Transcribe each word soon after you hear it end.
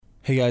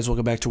Hey guys,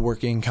 welcome back to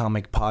Working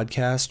Comic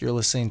Podcast. You're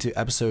listening to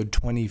episode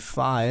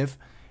 25.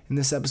 In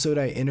this episode,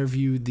 I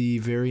interviewed the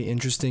very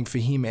interesting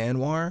Fahim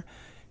Anwar.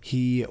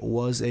 He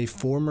was a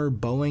former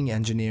Boeing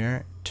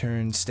engineer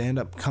turned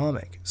stand-up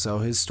comic. So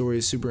his story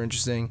is super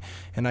interesting,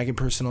 and I can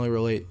personally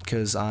relate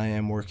because I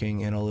am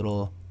working in a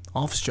little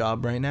office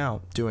job right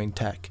now doing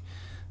tech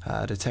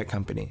at a tech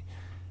company.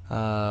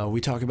 We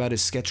talk about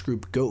his sketch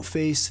group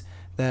Goatface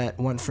that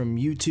went from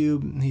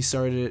YouTube. He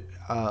started it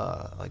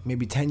like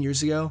maybe 10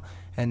 years ago,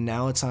 and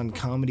now it's on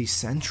Comedy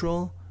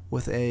Central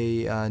with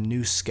a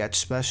new sketch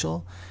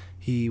special.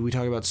 We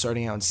talk about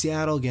starting out in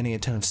Seattle, getting a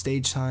ton of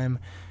stage time,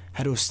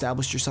 how to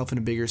establish yourself in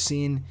a bigger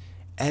scene,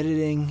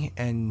 editing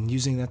and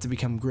using that to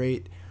become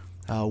great,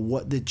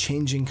 what the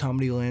changing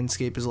comedy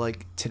landscape is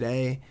like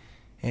today,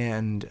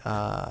 and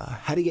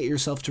how to get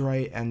yourself to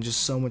write, and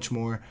just so much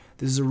more.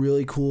 This is a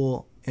really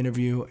cool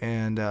interview,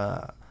 and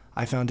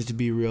I found it to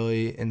be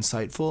really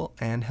insightful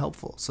and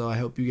helpful. So I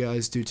hope you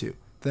guys do too.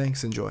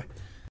 Thanks, enjoy.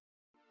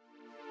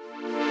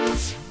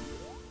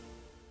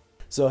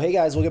 So hey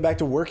guys, welcome back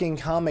to Working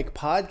Comic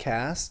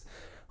Podcast.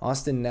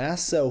 Austin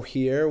Nasso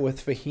here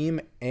with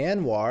Fahim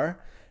Anwar.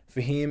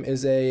 Fahim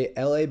is a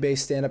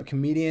LA-based stand-up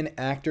comedian,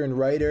 actor, and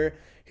writer.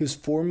 He was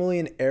formerly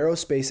an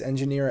aerospace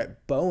engineer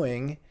at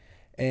Boeing,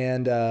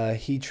 and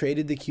he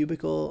traded the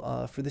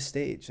cubicle for the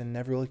stage and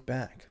never looked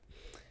back.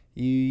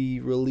 He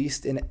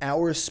released an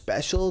hour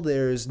special,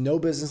 There's No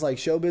Business Like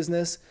Show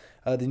Business.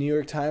 The New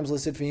York Times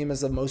listed Fahim as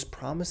the most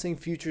promising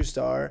future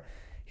star.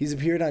 He's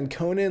appeared on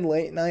Conan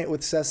Late Night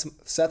with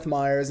Seth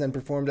Meyers and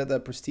performed at the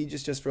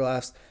prestigious Just for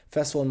Laughs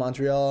Festival in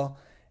Montreal.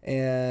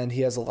 And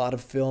he has a lot of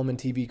film and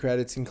TV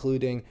credits,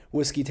 including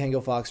Whiskey Tango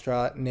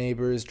Foxtrot,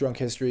 Neighbors, Drunk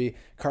History,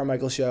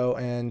 Carmichael Show,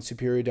 and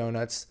Superior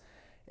Donuts.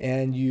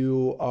 And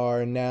you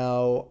are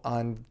now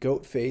on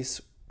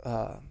Goatface.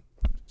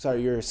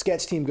 Your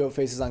sketch team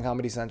Goatface is on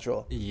Comedy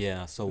Central.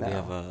 Yeah, so now we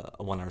have a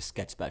 1 hour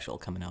sketch special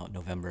coming out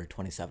November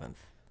 27th.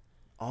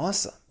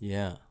 Awesome.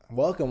 Yeah.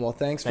 Welcome. Well,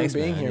 thanks for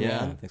being here, yeah,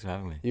 man. Thanks for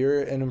having me.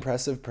 You're an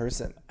impressive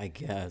person. I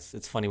guess.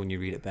 It's funny when you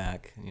read it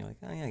back and you're like,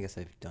 oh yeah, I guess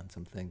I've done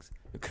some things.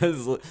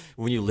 Because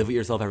when you live with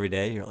yourself every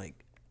day, you're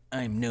like,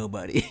 I'm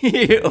nobody.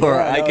 Or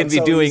I can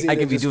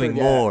be doing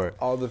more.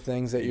 All the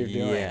things that you're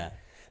doing. Yeah.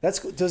 That's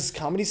cool. Does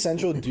Comedy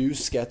Central do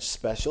sketch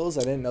specials?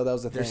 I didn't know that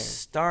was a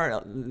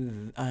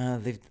thing.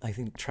 I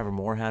think Trevor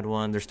Moore had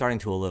one. They're starting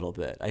to a little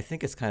bit. I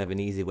think it's kind of an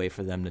easy way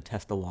for them to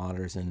test the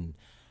waters, and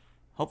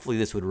hopefully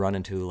this would run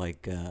into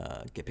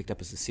get picked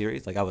up as a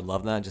series. I would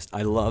love that.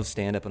 I love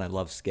stand up and I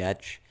love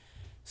sketch,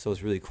 so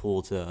it's really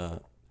cool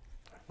to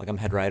I'm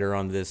head writer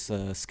on this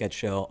sketch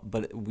show.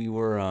 But we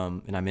were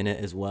and I'm in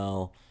it as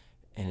well,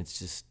 and it's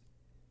just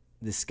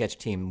this sketch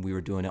team. We were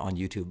doing it on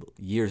YouTube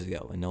years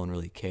ago, and no one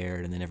really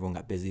cared. And then everyone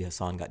got busy.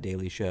 Hassan got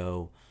Daily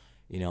Show.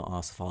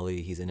 Asif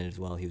Ali, he's in it as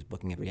well. He was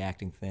booking every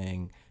acting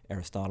thing.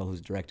 Aristotle,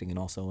 who's directing and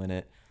also in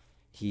it,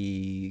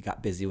 he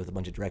got busy with a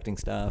bunch of directing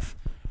stuff.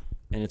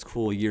 And it's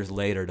cool years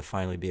later to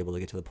finally be able to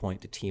get to the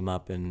point to team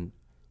up and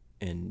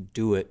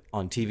do it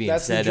on TV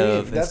That's the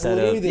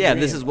dream.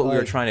 This is what we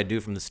were trying to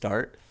do from the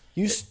start.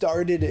 You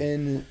started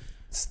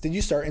did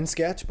you start in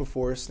sketch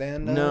before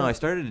stand-up? No, I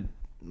started,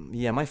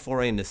 my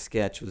foray into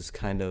sketch was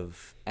kind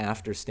of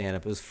after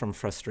stand-up. It was from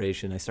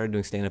frustration. I started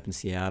doing stand-up in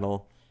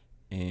Seattle,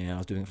 and I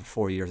was doing it for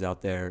 4 years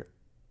out there.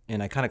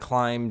 And I kind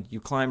of you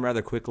climb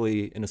rather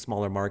quickly in a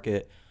smaller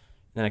market.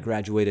 Then I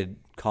graduated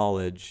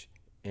college,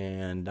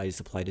 and I just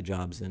applied to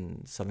jobs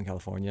in Southern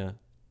California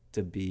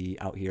to be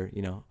out here,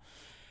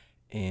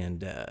 And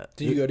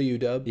did you go to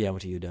UW? Yeah, I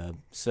went to UW.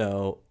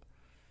 So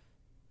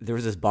there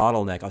was this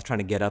bottleneck. I was trying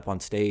to get up on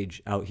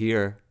stage out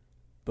here,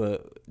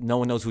 but no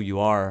one knows who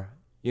you are.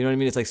 You know what I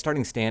mean? It's like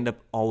starting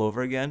stand-up all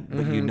over again,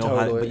 but you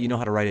know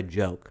how to write a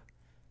joke.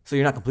 So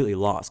you're not completely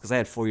lost, because I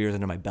had 4 years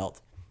under my belt.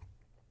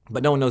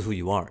 But no one knows who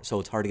you are, so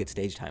it's hard to get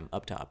stage time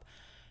up top.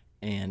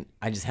 And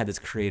I just had this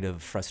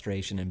creative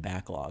frustration and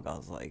backlog. I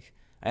was like,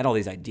 I had all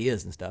these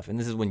ideas and stuff, and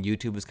this is when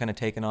YouTube was kind of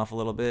taking off a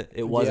little bit.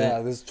 It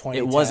wasn't. This is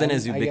 2010, it wasn't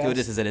as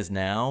ubiquitous as it is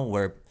now.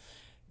 Where,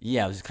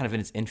 it was kind of in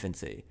its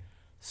infancy.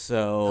 So.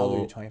 How old were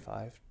you?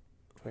 25,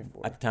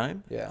 24? At the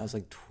time, yeah, I was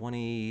like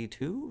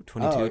 22,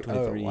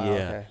 23. Wow, yeah.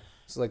 Okay.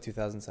 So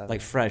 2007.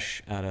 Like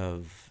fresh out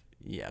of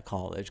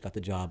college, got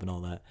the job and all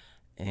that,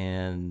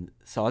 and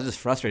so I was just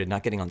frustrated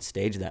not getting on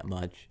stage that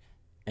much.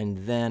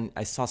 And then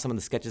I saw some of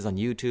the sketches on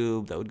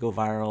YouTube that would go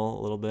viral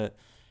a little bit,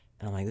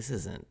 and I'm like, this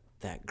isn't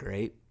that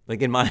great.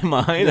 Like in my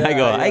mind,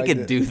 I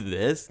could do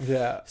this.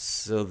 Yeah.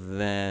 So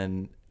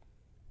then,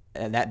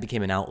 and that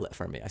became an outlet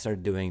for me. I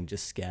started doing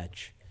just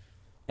sketch.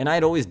 And I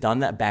had always done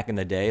that back in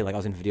the day. Like I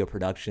was in video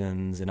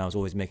productions, and I was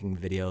always making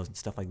videos and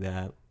stuff like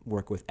that.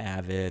 Work with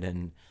Avid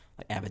and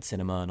like Avid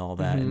Cinema and all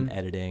that, and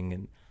editing.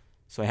 And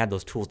so I had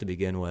those tools to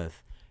begin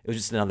with. It was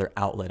just another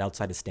outlet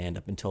outside of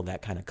stand-up until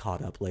that kind of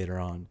caught up later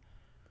on.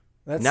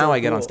 Now I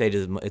get on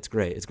stages. It's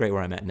great. It's great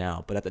where I'm at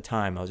now. But at the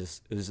time,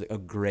 it was a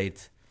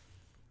great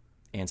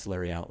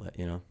ancillary outlet,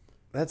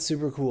 That's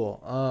super cool.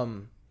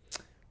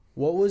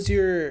 What was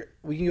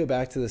we can go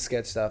back to the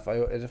sketch stuff. I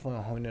definitely want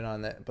to hone in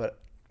on that, but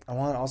I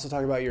want to also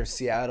talk about your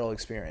Seattle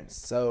experience.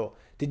 So,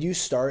 did you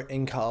start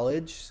in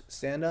college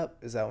stand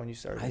up? Is that when you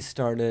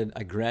started?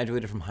 I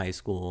graduated from high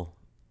school,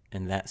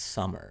 and that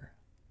summer,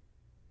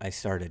 I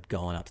started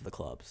going out to the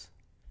clubs.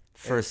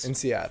 First in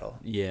Seattle.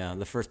 Yeah,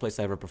 the first place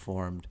I ever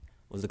performed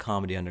was the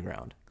Comedy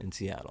Underground in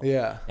Seattle.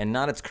 Yeah. And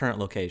not its current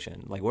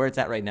location. Like where it's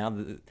at right now,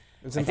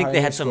 It's I think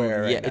they had some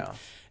right now.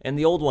 And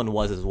the old one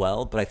was as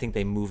well, but I think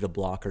they moved a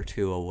block or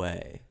two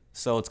away.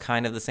 So it's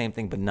kind of the same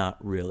thing, but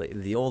not really.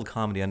 The old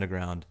Comedy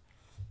Underground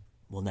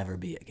will never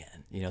be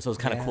again. You know, so it's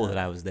kind of cool that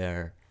I was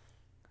there.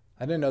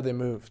 I didn't know they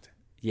moved.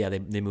 Yeah,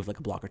 they moved like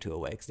a block or two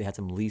away because they had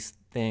some lease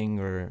thing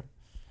or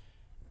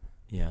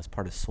it's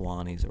part of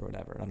Swannies or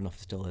whatever. I don't know if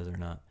it still is or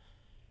not.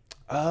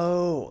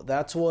 Oh,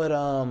 that's what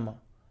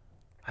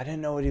I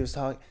didn't know what he was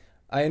talking.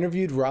 I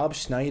interviewed Rob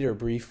Schneider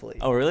briefly.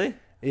 Oh, really?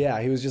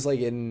 Yeah, he was just like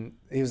he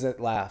was at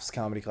Laughs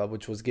Comedy Club,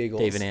 which was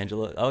Giggles. Dave and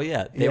Angela. Oh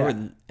yeah,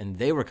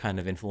 they were kind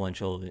of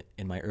influential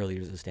in my early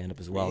years of stand up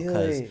as well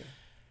because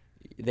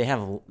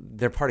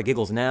they're part of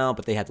Giggles now,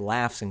 but they had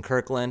Laughs in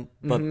Kirkland.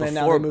 But before, and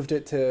now they moved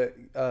it to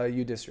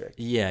U District.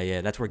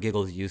 Yeah, that's where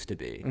Giggles used to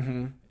be,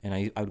 and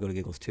I would go to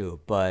Giggles too.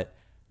 But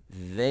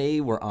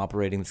they were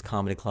operating this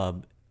comedy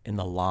club in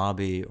the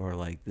lobby or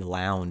like the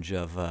lounge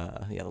of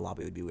the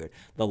lobby would be weird.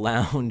 The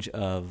lounge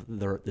of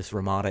this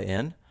Ramada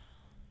Inn.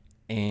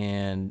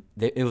 And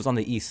it was on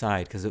the east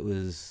side because it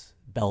was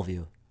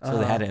Bellevue. So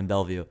they had it in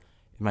Bellevue.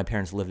 And my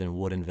parents lived in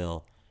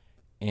Woodinville.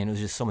 And it was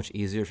just so much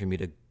easier for me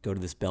to go to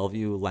this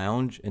Bellevue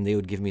lounge. And they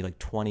would give me like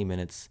 20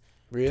 minutes,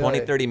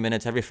 30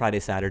 minutes every Friday,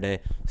 Saturday.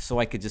 So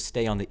I could just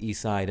stay on the east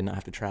side and not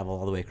have to travel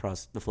all the way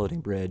across the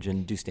floating bridge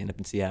and do stand-up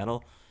in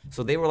Seattle.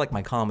 So they were like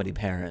my comedy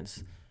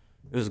parents.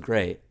 It was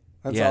great.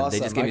 That's awesome.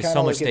 They just gave me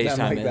so much stage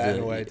time. Like that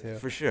in a way too.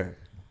 For sure.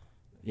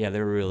 Yeah, they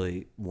were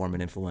really warm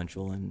and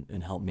influential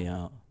and helped me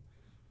out.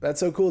 That's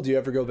so cool. Do you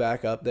ever go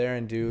back up there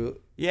and do?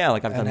 Yeah,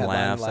 like I've done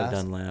Laughs. I've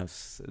done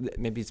Laughs.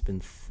 Maybe it's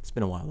been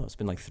a while though. It's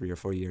been like 3 or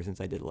 4 years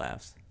since I did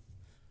Laughs.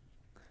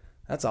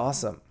 That's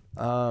awesome.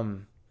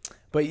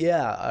 But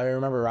yeah, I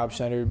remember Rob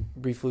Schneider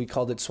briefly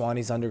called it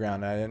Swannies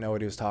Underground. And I didn't know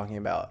what he was talking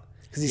about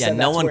because he said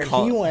that's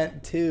where he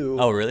went to.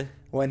 Oh, really?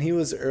 When he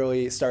was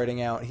early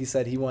starting out, he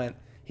said he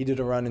did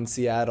a run in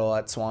Seattle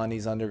at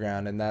Swannies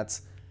Underground, and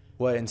that's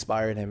what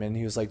inspired him. And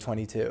he was like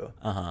 22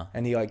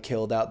 and he like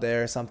killed out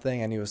there or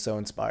something, and he was so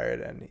inspired,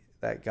 and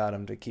that got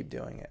him to keep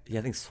doing it. Yeah,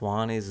 I think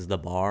Swannies is the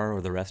bar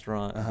or the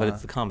restaurant, but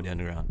it's the Comedy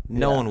Underground.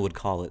 No one would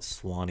call it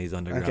Swannies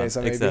Underground. Okay,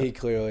 so maybe he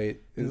clearly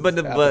is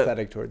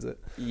apathetic towards it.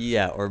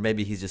 Yeah, or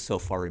maybe he's just so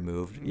far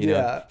removed. You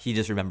know, he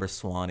just remembers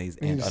Swannies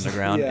and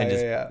Underground,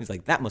 and he's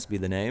like, that must be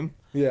the name.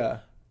 Yeah.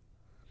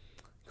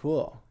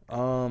 Cool.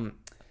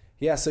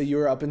 Yeah, so you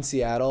were up in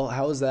Seattle.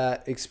 How was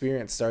that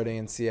experience starting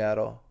in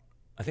Seattle?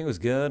 I think it was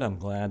good. I'm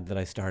glad that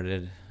I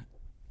started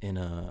in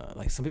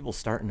some people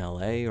start in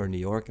LA or New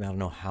York, and I don't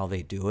know how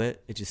they do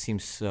it. It just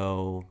seems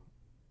so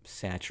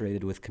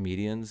saturated with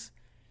comedians,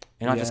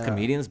 and not just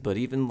comedians, but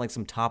even like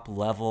some top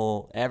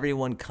level.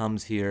 Everyone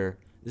comes here.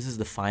 This is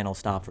the final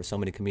stop for so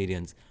many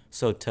comedians.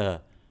 So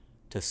to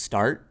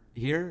start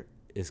here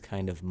is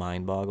kind of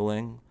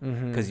mind-boggling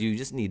because you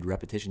just need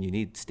repetition. You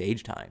need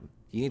stage time.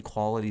 You need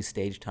quality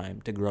stage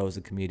time to grow as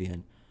a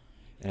comedian.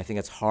 And I think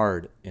it's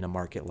hard in a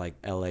market like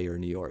LA or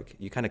New York.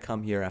 You kind of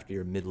come here after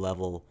you're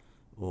mid-level,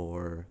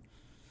 or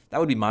that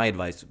would be my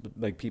advice.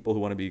 Like people who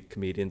want to be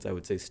comedians, I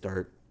would say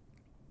start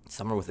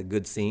somewhere with a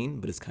good scene,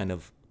 but it's kind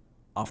of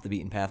off the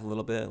beaten path a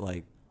little bit,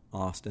 like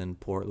Austin,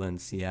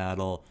 Portland,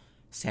 Seattle,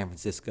 San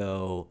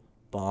Francisco,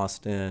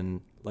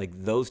 Boston. Like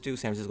those two,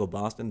 San Francisco,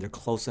 Boston, they're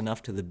close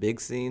enough to the big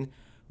scene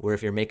where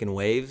if you're making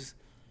waves,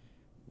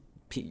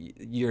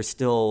 you're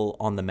still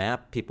on the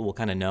map. People will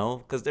kind of know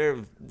because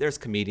there's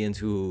comedians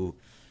who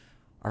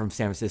are from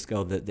San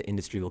Francisco that the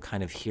industry will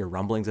kind of hear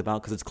rumblings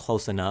about because it's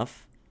close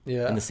enough.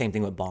 Yeah. And the same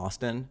thing with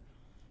Boston.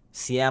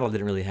 Seattle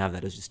didn't really have that.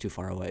 It was just too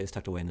far away. It's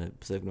tucked away in the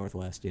Pacific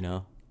Northwest, you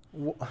know?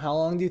 How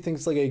long do you think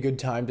is like a good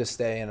time to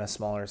stay in a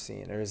smaller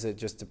scene, or is it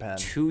just depend?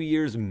 2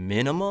 years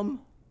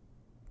minimum.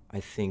 I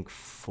think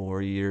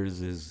 4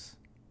 years is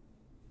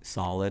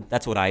solid.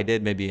 That's what I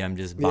did. Maybe I'm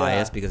just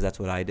biased because that's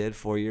what I did,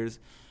 4 years.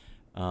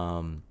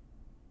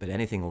 But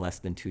anything less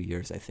than 2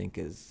 years, I think,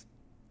 is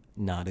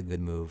not a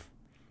good move.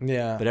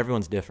 Yeah. But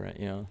everyone's different,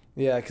 you know?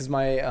 Yeah, because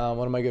my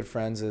one of my good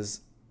friends is,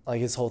 like,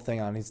 his whole thing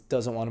he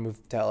doesn't want to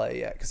move to LA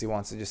yet because he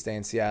wants to just stay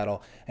in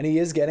Seattle. And he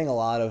is getting a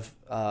lot of,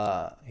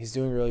 he's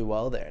doing really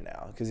well there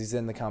now because he's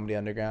in the Comedy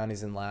Underground,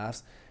 he's in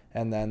Laughs.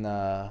 And then,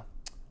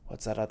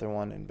 what's that other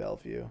one in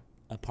Bellevue?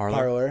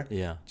 Parlor?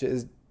 Yeah.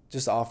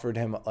 Just offered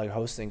him, like,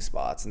 hosting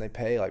spots, and they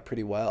pay, like,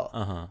 pretty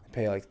well.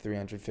 They pay, like,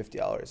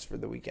 $350 for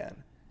the weekend.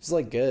 It's,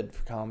 like, good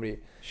for comedy.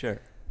 Sure.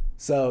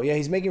 So, yeah,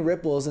 he's making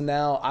ripples, and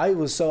now I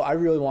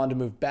really wanted to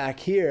move back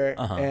here,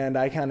 and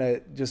I kind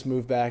of just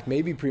moved back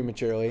maybe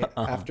prematurely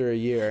after a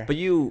year. But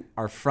you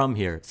are from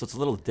here, so it's a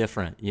little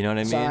different. You know what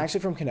I mean? So I'm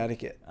actually from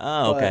Connecticut.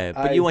 Oh, okay.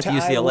 But you went to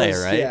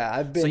UCLA, right? Yeah,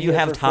 I've been so you here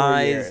have for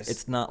ties. 4 years.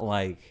 It's not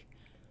like...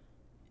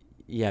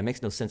 Yeah, it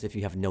makes no sense if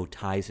you have no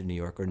ties to New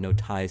York or no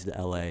ties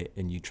to LA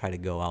and you try to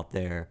go out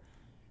there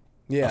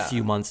a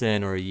few months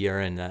in or a year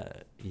in.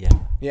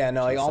 Yeah,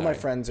 no, like all my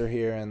friends are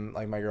here and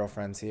like my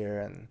girlfriend's here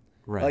and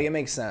like it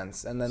makes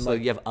sense. And then so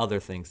you have other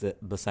things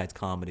that besides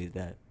comedy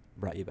that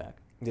brought you back.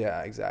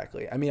 Yeah,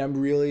 exactly. I mean,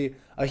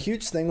 a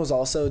huge thing was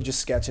also just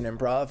sketch and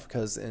improv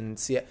because in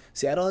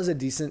Seattle has a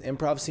decent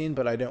improv scene,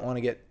 but I didn't want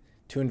to get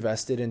too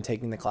invested in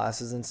taking the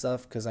classes and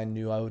stuff because I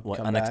knew I would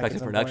come Unexpected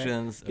back.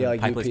 Productions,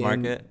 like Pike Place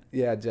Market.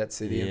 Jet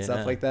City and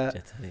stuff like that.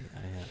 Jet City,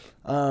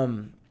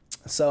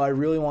 So I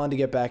really wanted to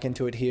get back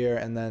into it here,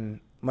 and then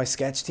my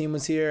sketch team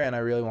was here, and I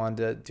really wanted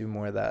to do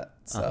more of that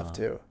stuff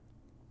too.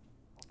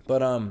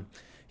 But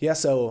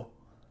so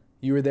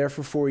you were there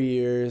for 4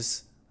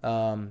 years.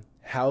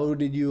 How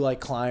did you like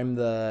climb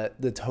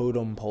the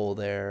totem pole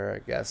there? I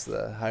guess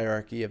the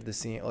hierarchy of the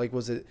scene. Like,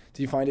 did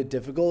you find it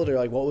difficult, or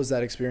like what was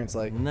that experience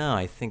like? No,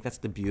 I think that's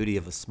the beauty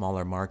of a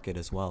smaller market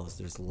as well. Is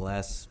there's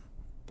less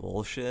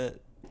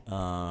bullshit.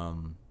 I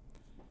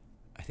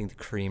think the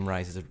cream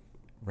rises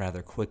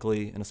rather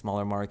quickly in a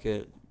smaller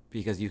market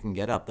because you can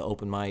get up the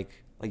open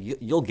mic. Like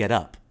you'll get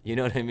up. You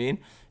know what I mean?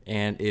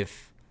 And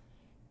if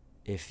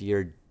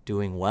you're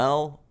doing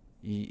well,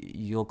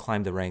 you'll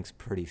climb the ranks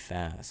pretty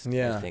fast.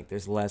 Yeah. I think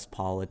there's less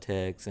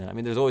politics, and I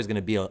mean, there's always going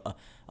to be a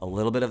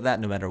little bit of that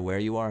no matter where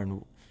you are,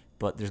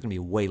 but there's going to be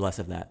way less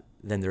of that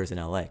than there is in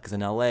LA. Because in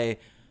LA,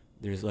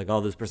 there's like,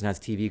 oh, this person has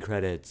TV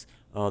credits.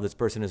 Oh, this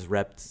person is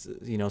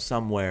repped,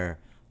 somewhere.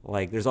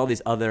 Like, there's all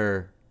these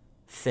other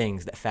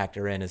things that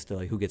factor in as to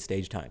like who gets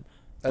stage time.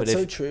 That's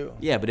so true.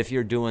 Yeah, but if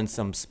you're doing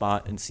some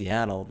spot in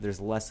Seattle, there's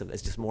less of it.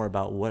 It's just more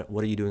about what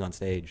are you doing on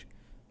stage?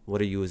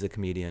 What are you as a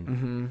comedian?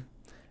 Mm-hmm.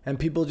 And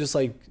people just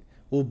like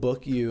will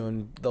book you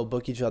and they'll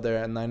book each other,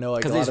 and I know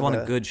like because they just want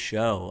a good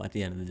show at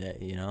the end of the day,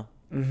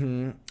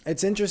 Mm-hmm.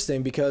 It's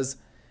interesting because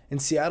in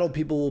Seattle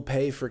people will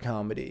pay for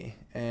comedy,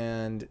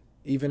 and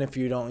even if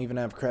you don't even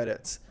have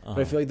credits, but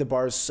I feel like the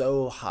bar is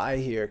so high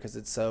here because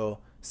it's so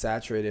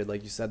saturated.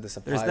 Like you said, the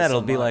supply. There's that.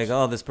 It'll be like,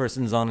 oh, this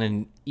person's on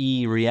an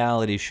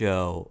reality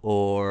show,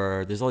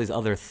 or there's all these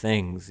other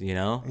things,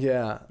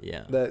 Yeah.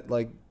 That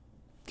like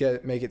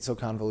make it so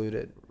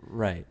convoluted.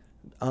 Right.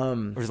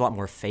 There's a lot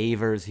more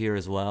favors here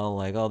as well.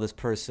 Like, oh, this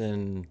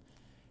person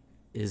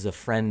is a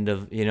friend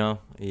of,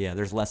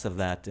 there's less of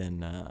that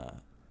in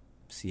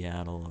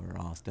Seattle or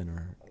Austin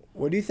or.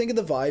 What do you think of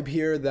the vibe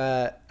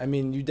here I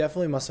mean, you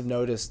definitely must have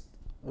noticed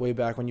way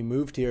back when you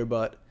moved here,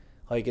 but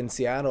like in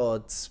Seattle,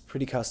 it's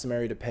pretty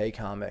customary to pay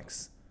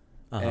comics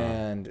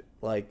and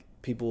like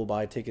people will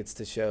buy tickets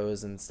to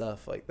shows and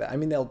stuff like that. I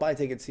mean, they'll buy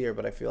tickets here,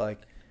 but I feel like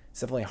it's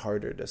definitely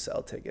harder to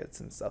sell tickets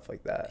and stuff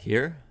like that.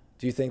 Here?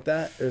 Do you think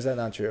that, or is that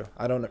not true?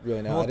 I don't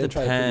really know. Well, I didn't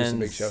try to produce a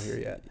big show here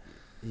yet.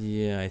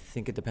 Yeah, I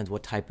think it depends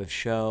what type of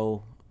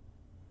show.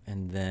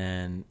 And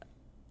then,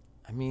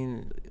 I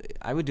mean,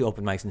 I would do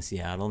open mics in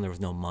Seattle, and there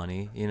was no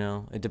money,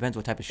 It depends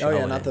what type of show Oh,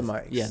 yeah, not the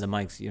mics. Yeah, the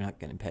mics, you're not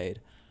getting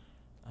paid.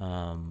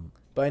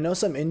 But I know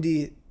some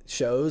indie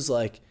shows,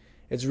 like,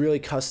 it's really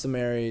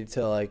customary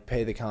to, like,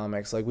 pay the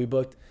comics. Like, we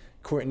booked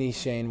Courtney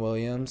Shane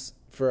Williams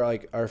for,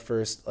 like, our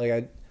first, like,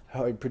 I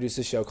produced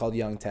a show called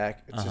Young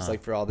Tech. It's just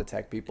like for all the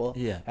tech people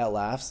at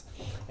Laughs.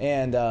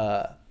 And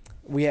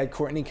we had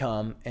Courtney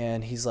come,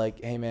 and he's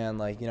like, hey man,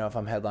 like, if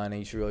I'm headlining,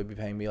 you should really be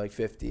paying me like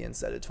 50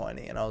 instead of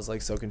 20. And I was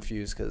like so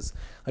confused because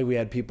like we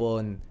had people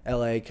in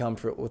LA come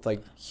with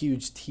like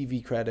huge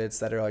TV credits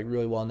that are like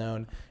really well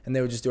known, and they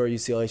would just do our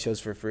UCLA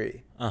shows for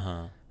free.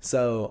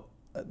 So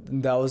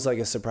that was like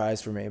a surprise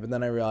for me. But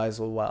then I realized,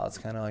 well, wow, it's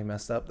kind of like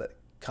messed up that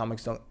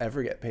comics don't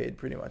ever get paid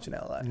pretty much in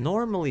LA.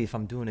 Normally, if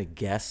I'm doing a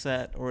guest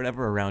set or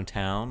whatever around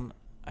town,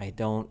 I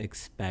don't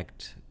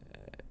expect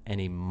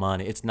any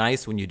money. It's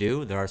nice when you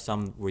do. There are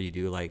some where you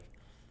do like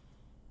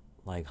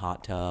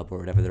Hot Tub or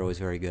whatever. They're always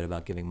very good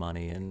about giving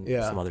money, and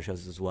some other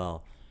shows as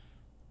well.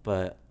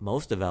 But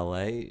most of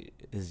LA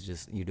is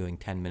just you doing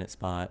 10-minute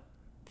spot,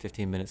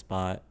 15-minute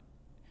spot.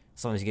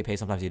 Sometimes you get paid,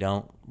 sometimes you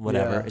don't.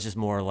 Whatever. It's just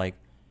more like.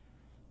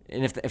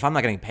 And if I'm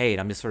not getting paid,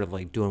 I'm just sort of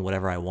like doing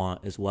whatever I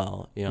want as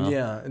well,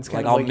 Yeah, it's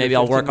kind like of like maybe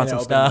I'll work on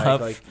some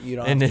stuff. Like you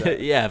don't and have to.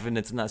 if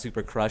it's not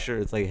super crusher,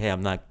 it's like, hey,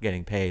 I'm not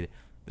getting paid.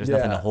 There's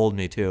nothing to hold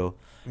me to.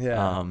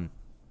 Yeah.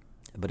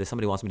 But if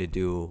somebody wants me to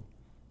do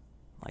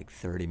like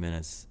 30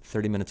 minutes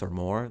or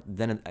more,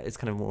 then it's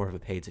kind of more of a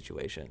paid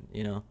situation,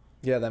 Yeah,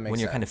 that makes sense. When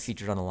you're kind of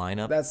featured on the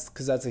lineup. That's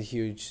because that's a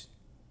huge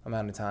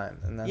amount of time,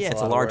 and that's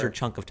it's a larger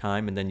chunk of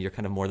time, and then you're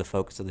kind of more the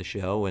focus of the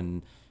show,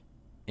 and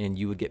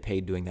you would get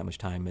paid doing that much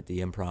time at the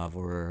Improv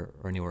or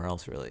anywhere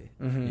else, really.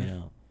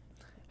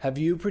 Have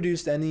you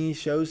produced any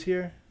shows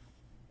here?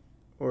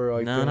 Or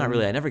like no, not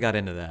really. I never got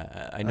into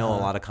that. I know a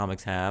lot of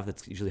comics have.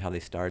 That's usually how they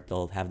start.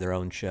 They'll have their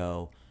own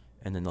show,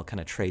 and then they'll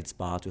kind of trade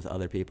spots with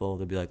other people.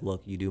 They'll be like,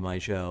 look, you do my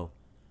show,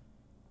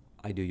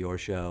 I do your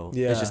show.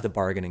 Yeah. It's just a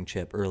bargaining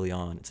chip early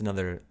on.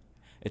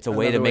 It's a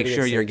way to make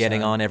sure you're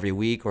getting on every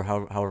week or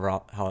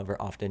however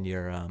often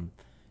your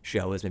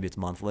show is. Maybe it's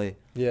monthly.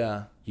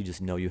 Yeah. You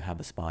just know you have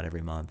a spot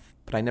every month.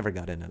 But I never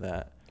got into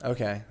that.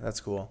 Okay,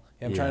 that's cool.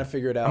 Yeah, I'm trying to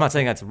figure it out. I'm not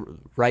saying that's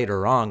right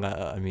or wrong.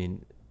 I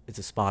mean, it's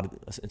a spot.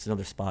 It's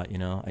another spot,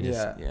 I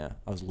just, I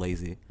was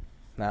lazy.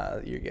 Nah,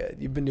 you're good.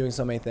 You've been doing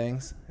so many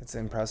things. It's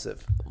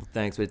impressive. Well,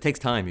 thanks, but it takes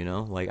time, you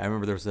know. Like I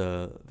remember there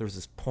was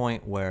this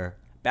point where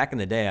back in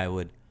the day I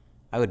would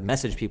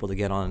message people to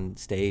get on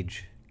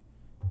stage,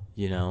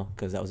 you know,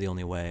 because that was the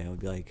only way. I would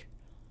be like,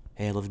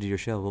 hey, I'd love to do your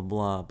show, blah,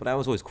 blah. But I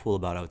was always cool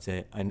about it. I would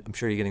say, I'm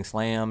sure you're getting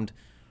slammed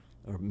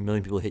or a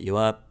million people hit you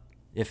up.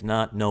 If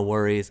not, no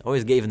worries. I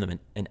always gave them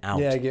an out.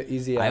 Yeah, get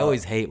easy out. I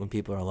always hate when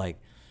people are like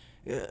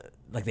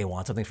they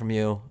want something from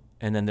you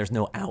and then there's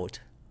no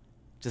out.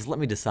 Just let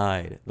me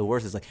decide. The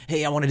worst is like,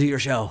 hey, I want to do your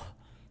show.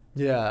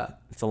 Yeah.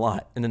 It's a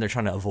lot. And then they're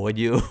trying to avoid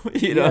you.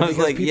 You know, Yeah, it's because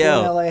like, people yo.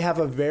 in LA have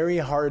a very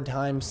hard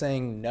time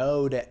saying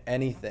no to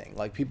anything.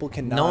 Like people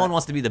cannot. No one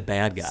wants to be the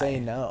bad guy. Say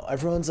no.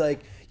 Everyone's like,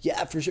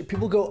 yeah, for sure.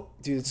 People go,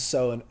 dude.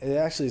 It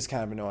actually is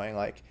kind of annoying.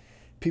 Like,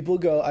 people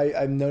go.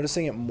 I'm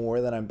noticing it more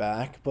that I'm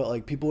back, but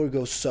like people would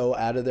go so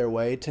out of their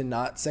way to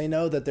not say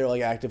no that they're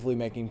like actively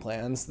making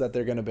plans that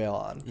they're gonna bail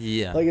on.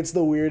 Yeah. Like it's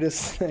the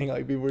weirdest thing.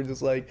 Like people are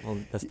just like, Well,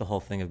 that's the whole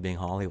thing of being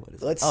Hollywood.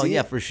 Is Let's like, oh see yeah,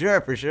 it. for sure,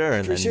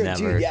 and for then sure,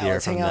 never dude. Yeah, hear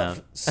let's from hang out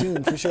them.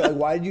 soon. For sure. Like,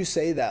 why did you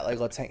say that? Like,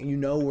 let's hang. You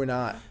know, we're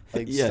not.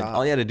 Like, Yeah, stop.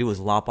 all you had to do was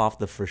lop off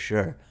the for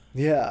sure,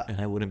 Yeah. and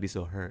I wouldn't be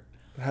so hurt.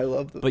 I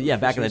love the. But yeah,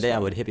 for back in the sure day, I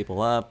stuff. would hit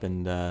people up,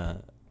 and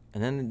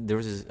then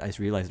I just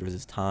realized there was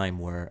this time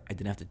where I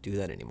didn't have to do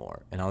that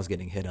anymore, and I was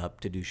getting hit up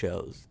to do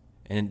shows,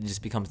 and it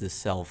just becomes this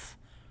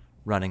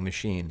self-running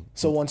machine.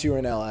 So once you were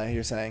in LA,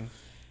 you're saying,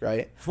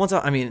 right?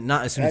 I mean,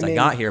 not as soon as I mean-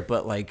 got here,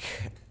 but like,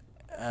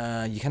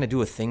 you kind of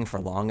do a thing for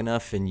long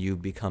enough, and you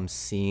become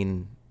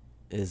seen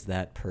as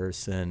that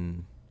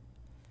person.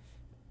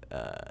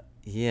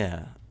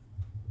 Yeah,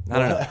 I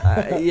don't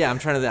know. I'm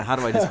trying to. How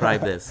do I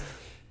describe this?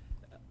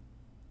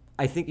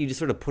 I think you just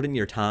sort of put in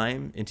your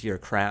time into your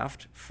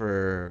craft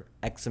for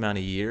X amount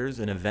of years,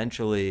 and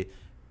eventually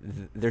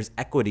there's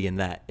equity in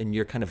that, and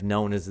you're kind of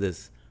known as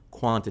this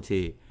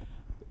quantity.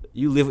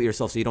 You live with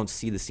yourself, so you don't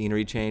see the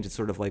scenery change. It's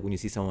sort of like when you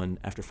see someone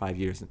after 5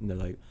 years, and they're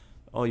like,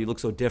 "Oh, you look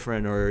so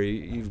different," or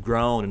 "You've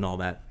grown," and all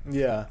that.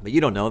 Yeah. But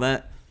you don't know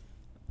that.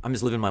 I'm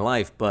just living my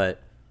life,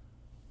 but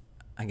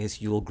I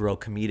guess you'll grow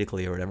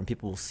comedically or whatever. And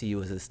people will see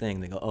you as this thing.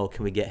 They go, "Oh,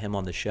 can we get him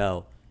on the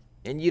show?"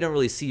 And you don't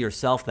really see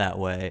yourself that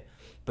way,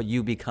 but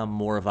you become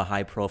more of a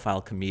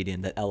high-profile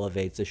comedian that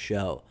elevates a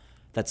show.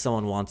 That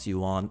someone wants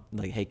you on,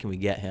 like, "Hey, can we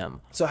get him?"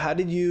 So how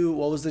did you?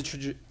 What was the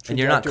trajectory? And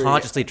you're not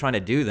consciously trying to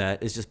do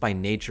that. It's just by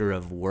nature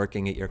of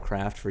working at your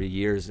craft for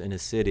years in a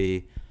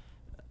city,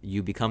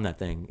 you become that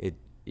thing.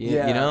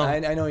 Yeah, you know. I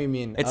know what you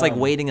mean. It's like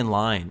waiting in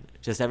line.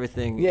 Just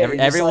everything. Yeah, you're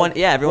just everyone. like,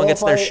 Everyone well,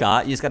 gets if their I-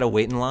 shot. You just gotta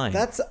wait in line.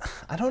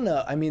 I don't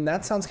know. I mean,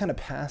 that sounds kind of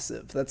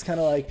passive. That's kind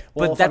of like.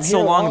 Well, but if that's I'm so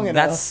here long. enough,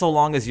 That's so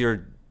long as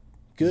you're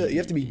good. You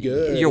have to be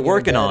good. You're and get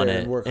working on better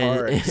it, and work and-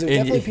 hard. So and there's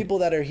definitely you- people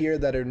that are here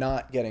that are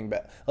not getting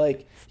better.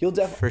 Like you'll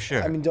definitely. For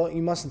sure. I mean,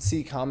 you mustn't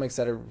see comics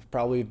that are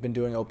probably been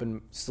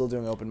still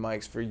doing open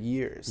mics for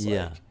years.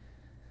 Yeah. Like,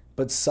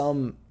 but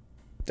some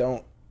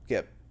don't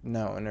get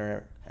known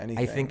or anything.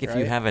 I think if right?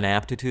 you have an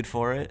aptitude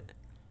for it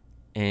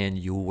and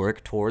you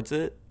work towards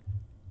it,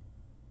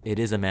 it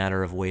is a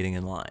matter of waiting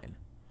in line.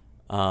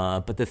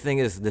 But the thing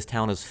is, this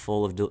town is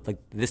full of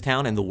this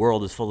town and the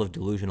world is full of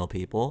delusional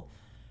people,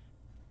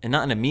 and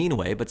not in a mean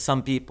way. But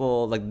some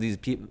people, like these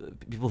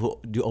people who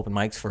do open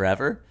mics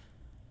forever,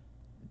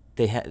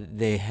 they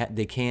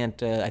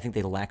can't. I think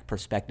they lack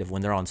perspective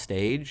when they're on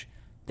stage.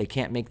 They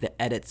can't make the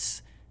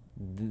edits.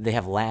 They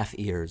have laugh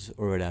ears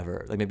or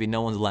whatever. Like maybe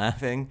no one's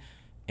laughing,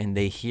 and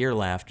they hear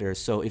laughter.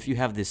 So if you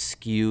have this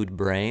skewed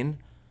brain,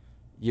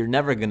 you're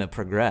never gonna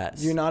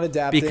progress. You're not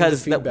adapting to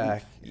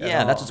feedback.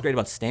 Yeah, that's what's great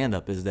about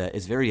stand-up is that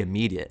it's very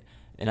immediate.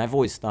 And I've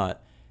always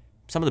thought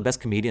some of the best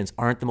comedians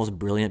aren't the most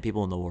brilliant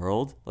people in the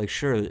world. Like,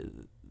 sure,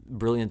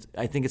 brilliant.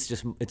 I think it's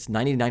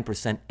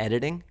 99%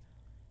 editing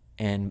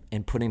and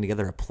putting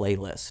together a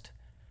playlist,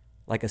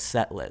 like a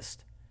set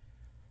list.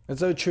 It's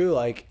so true.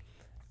 Like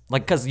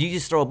Because you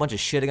just throw a bunch of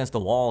shit against the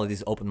wall at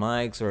these open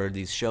mics or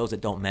these shows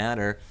that don't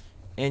matter,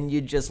 and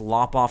you just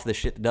lop off the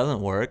shit that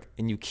doesn't work,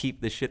 and you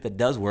keep the shit that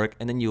does work,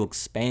 and then you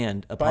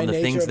expand upon the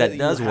nature things of that it,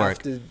 does you have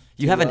work. to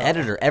You have an do,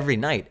 editor every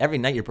night. Every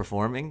night you're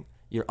performing,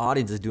 your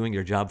audience is doing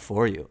your job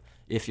for you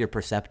if you're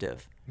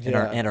perceptive and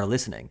are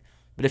listening.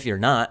 But if you're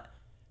not,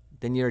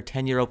 then you're a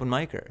 10-year open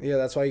micer. yeah,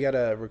 that's why you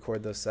gotta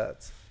record those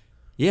sets.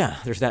 Yeah,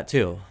 there's that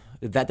too.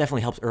 That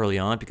definitely helps early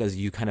on because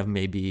you kind of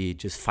maybe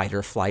just fight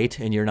or flight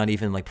and you're not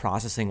even like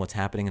processing what's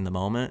happening in the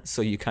moment.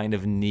 So you kind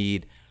of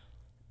need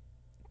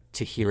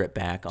to hear it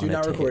back on Do you a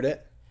not tape. record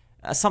it?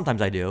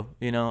 Sometimes I do.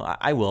 You know,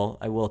 I will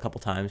a couple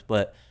times.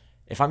 But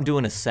if I'm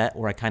doing a set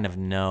where I kind of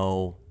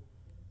know,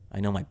 I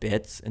know my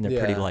bits and they're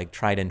pretty Yeah. like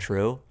tried and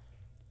true,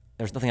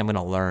 there's nothing I'm going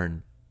to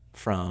learn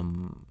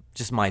from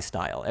just my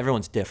style.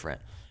 Everyone's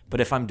different. But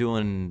if I'm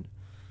doing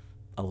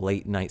a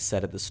late night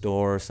set at the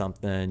store or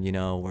something, you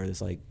know, where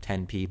there's like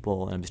 10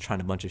 people and I'm just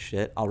trying a bunch of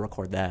shit, I'll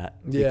record that.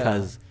 Yeah.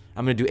 Because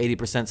I'm going to do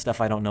 80%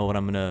 stuff I don't know what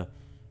I'm going to,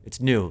 it's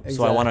new.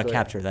 So I want to Exactly.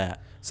 capture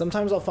that.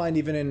 Sometimes I'll find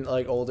even in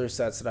like older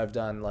sets that I've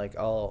done, like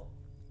I'll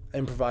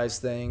improvise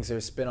things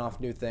or spin off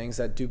new things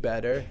that do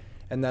better,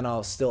 and then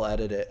I'll still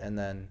edit it, and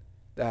then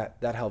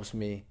that helps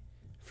me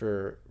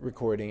for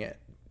recording it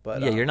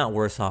But yeah, you're not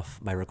worse off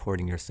by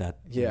recording your set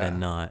Yeah. than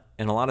not.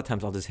 And a lot of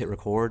times I'll just hit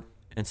record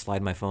and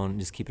slide my phone and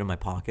just keep it in my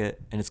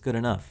pocket, and it's good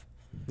enough.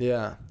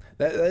 Yeah.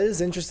 That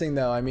is interesting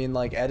though. I mean,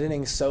 like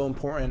editing's so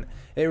important.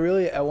 It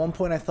really, at one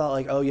point I thought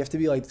like, oh, you have to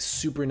be like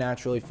super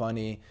naturally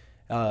funny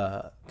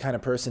kind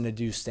of person to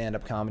do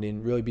stand-up comedy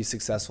and really be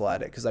successful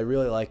at it. Because I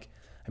really like,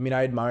 I mean,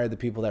 I admire the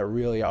people that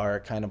really are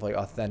kind of like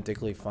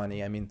authentically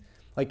funny. I mean,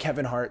 like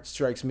Kevin Hart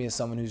strikes me as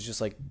someone who's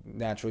just like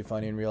naturally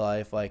funny in real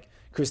life. Like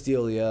Chris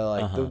D'Elia,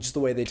 like just the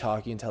way they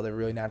talk, you can tell they're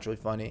really naturally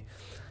funny.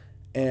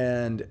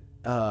 And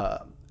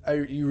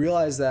you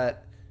realize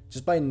that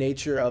just by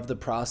nature of the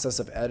process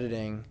of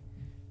editing,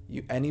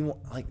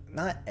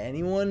 not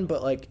anyone,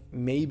 but like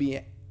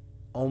maybe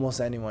almost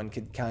anyone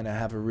could kind of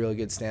have a really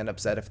good stand-up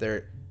set if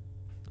they're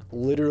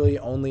literally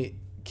only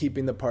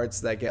keeping the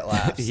parts that get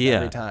laughs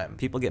every time.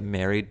 People get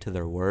married to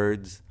their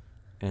words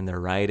and their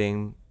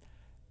writing,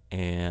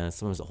 and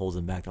sometimes it holds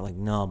them back. They're like,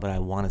 no, but I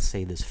want to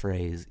say this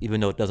phrase,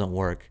 even though it doesn't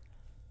work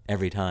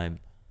every time.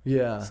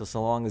 Yeah.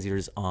 So long as you're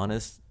just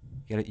honest,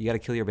 you got to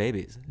kill your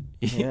babies.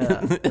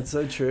 Yeah, that's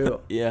so true.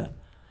 Yeah.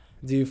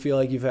 Do you feel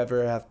like you've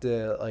ever have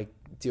to like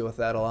deal with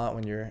that a lot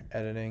when you're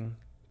editing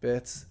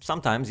bits?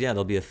 Sometimes, yeah,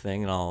 there'll be a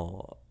thing, and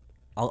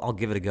I'll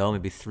give it a go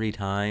maybe 3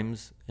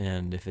 times,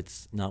 and if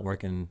it's not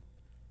working,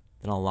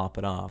 then I'll lop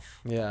it off.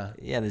 Yeah.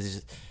 Yeah,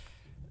 then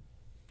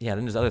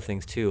there's other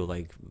things too,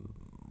 like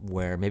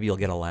where maybe you'll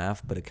get a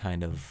laugh, but it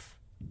kind of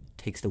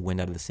takes the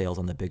wind out of the sails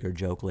on the bigger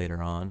joke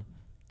later on.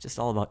 Just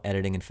all about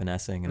editing and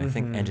finessing, and I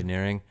think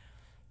engineering,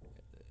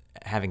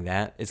 having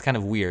that, it's kind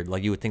of weird.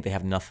 Like you would think they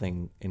have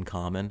nothing in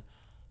common,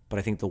 but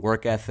I think the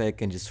work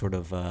ethic and just sort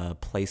of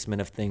placement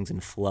of things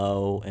and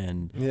flow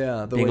and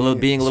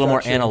being a little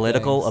more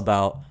analytical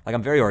about, like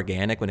I'm very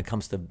organic when it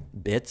comes to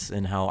bits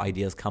and how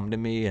ideas come to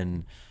me,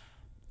 and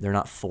they're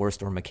not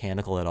forced or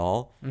mechanical at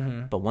all.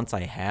 But once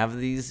I have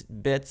these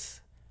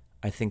bits,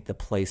 I think the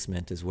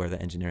placement is where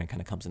the engineering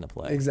kind of comes into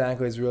play.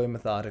 Exactly. It's really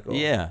methodical.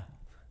 Yeah.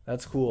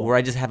 That's cool. Where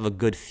I just have a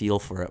good feel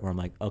for it, where I'm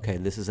like, okay,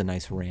 this is a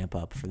nice ramp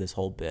up for this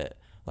whole bit.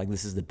 Like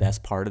this is the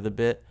best part of the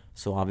bit,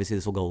 so obviously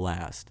this will go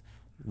last.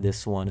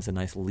 This one is a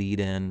nice lead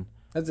in.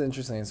 That's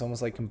interesting. It's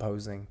almost like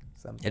composing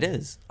something. It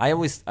is. I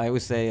always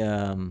say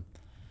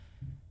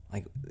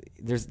like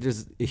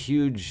there's a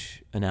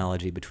huge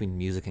analogy between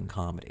music and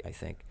comedy, I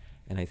think.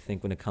 And I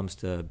think when it comes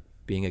to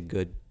being a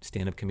good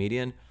stand-up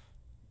comedian,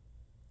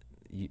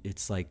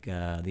 it's like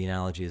the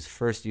analogy is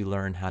first you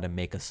learn how to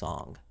make a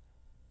song,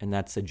 and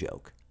that's a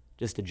joke,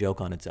 just a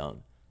joke on its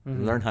own. You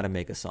learn how to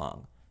make a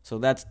song. So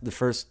that's the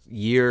first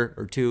year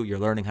or 2, you're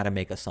learning how to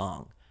make a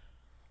song.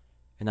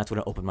 And that's what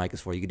an open mic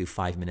is for. You could do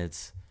 5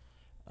 minutes.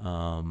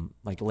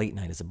 Like late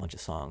night is a bunch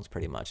of songs,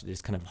 pretty much. They're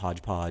just kind of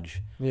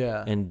hodgepodge.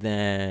 Yeah. And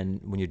then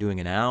when you're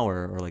doing an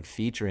hour or like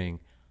featuring,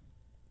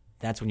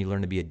 that's when you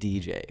learn to be a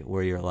DJ,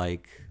 where you're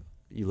like,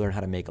 you learn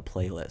how to make a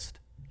playlist.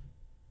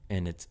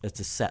 And it's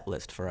a set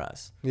list for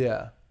us.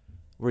 Yeah.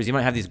 Whereas you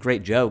might have these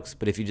great jokes,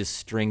 but if you just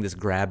string this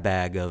grab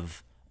bag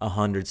of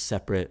 100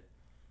 separate,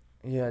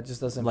 it just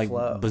doesn't like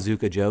flow.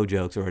 Bazooka Joe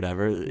jokes or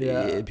whatever,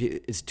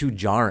 it's too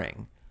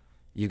jarring.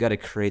 You got to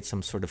create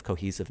some sort of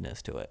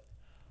cohesiveness to it.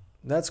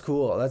 That's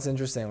cool. That's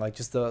interesting. Like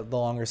just the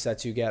longer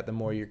sets you get, the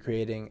more you're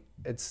creating.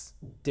 It's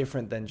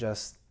different than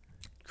just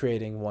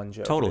creating one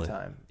joke at a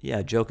time. Yeah,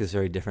 a joke is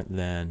very different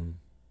than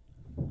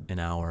an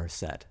hour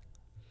set.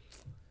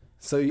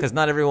 So because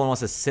not everyone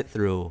wants to sit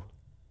through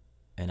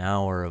an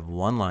hour of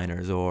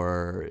one-liners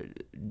or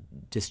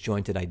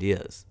disjointed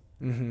ideas.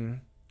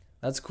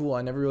 That's cool.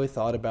 I never really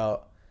thought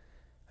about.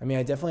 I mean,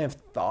 I definitely have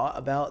thought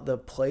about the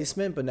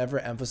placement, but never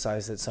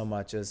emphasized it so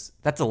much as.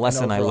 That's a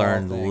lesson I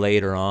learned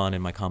later on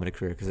in my comedy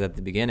career. Because at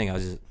the beginning, I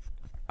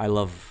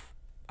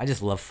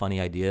just love funny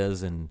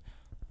ideas, and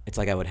it's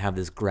like I would have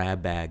this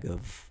grab bag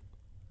of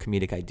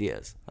comedic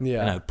ideas, and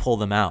I would pull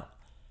them out.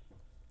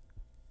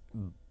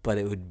 But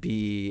I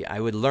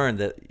would learn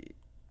that,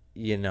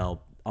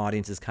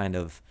 audiences kind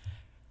of.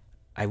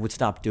 I would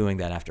stop doing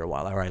that after a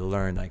while, or I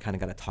learned I kind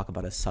of got to talk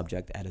about a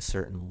subject at a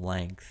certain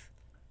length.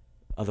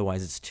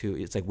 Otherwise,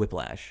 it's like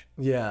whiplash.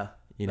 Yeah,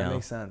 that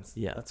makes sense.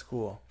 Yeah, that's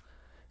cool.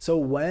 So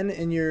when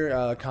in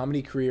your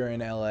comedy career in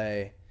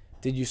LA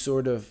did you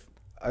sort of?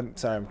 I'm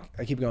sorry,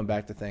 I keep going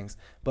back to things,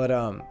 but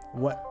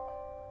what?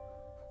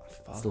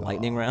 It's the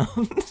lightning round.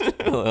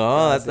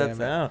 Oh, that's that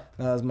sound.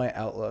 No, that was my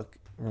Outlook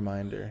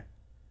reminder.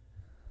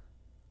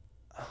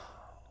 Oh,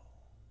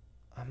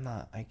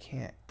 I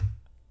can't.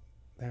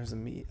 There's a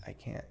meet. I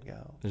can't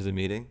go. There's a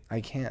meeting?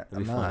 I can't.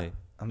 That'd be funny.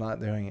 I'm not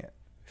doing it.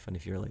 It'd be funny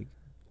if you're like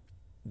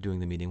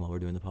doing the meeting while we're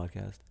doing the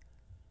podcast.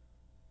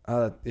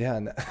 Yeah.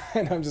 And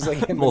I'm just like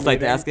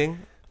multitasking.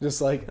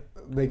 Just like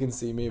they can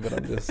see me, but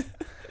I'm just.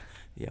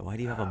 Yeah. Why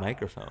do you have a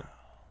microphone?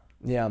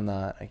 Yeah, I'm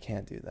not. I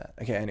can't do that.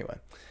 Okay. Anyway,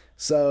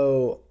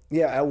 so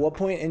yeah, at what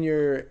point in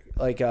your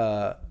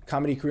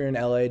comedy career in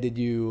LA did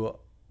you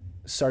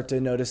start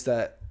to notice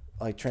that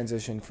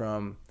transition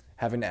from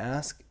having to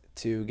ask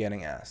to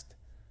getting asked?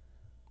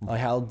 Like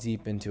how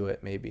deep into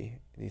it maybe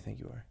do you think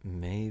you were?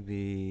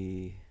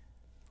 Maybe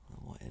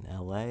in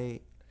LA,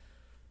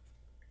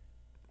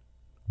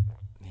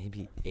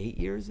 maybe 8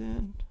 years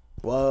in.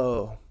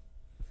 Whoa.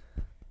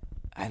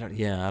 I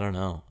don't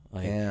know.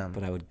 Like, Damn.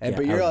 but I would.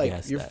 But you're like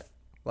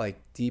like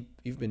deep.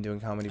 You've been doing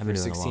comedy for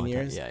 16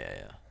 years. Yeah.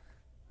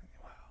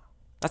 Wow.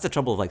 That's the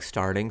trouble of like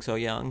starting so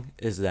young,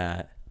 is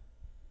that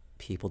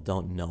people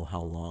don't know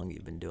how long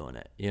you've been doing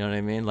it. You know what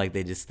I mean? Like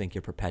they just think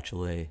you're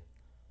perpetually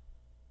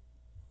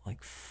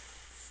like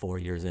 4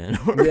 years in.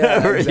 Or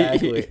yeah,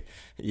 exactly.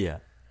 Yeah.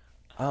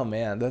 Oh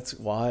man, that's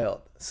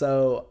wild.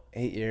 So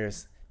 8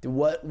 years.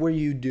 What were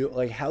you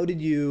like? How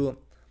did you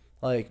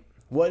like?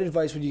 What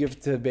advice would you give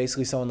to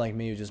basically someone like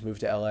me who just moved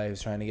to LA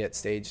who's trying to get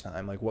stage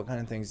time? Like, what kind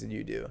of things did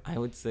you do? I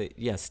would say,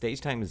 yeah,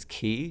 stage time is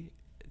key.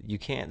 The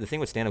thing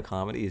with stand-up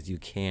comedy is you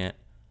can't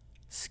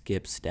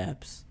skip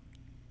steps.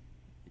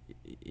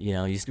 You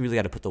know, you just really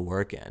got to put the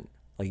work in.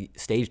 Like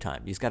stage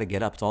time, you just got to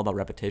get up. It's all about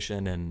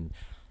repetition,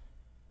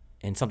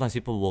 and sometimes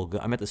people will go.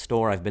 I'm at the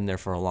store. I've been there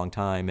for a long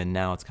time, and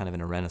now it's kind of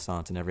in a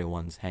renaissance, and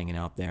everyone's hanging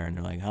out there, and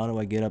they're like, "How do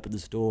I get up at the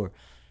store?"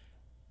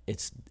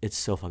 It's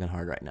so fucking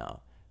hard right now.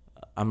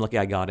 I'm lucky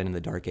I got in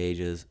the dark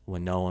ages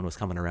when no one was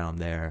coming around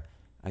there.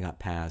 I got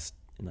past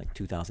in like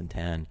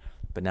 2010,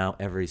 but now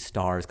every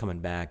star is coming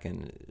back,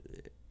 and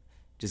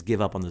just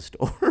give up on the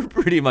store.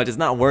 Pretty much, it's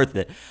not worth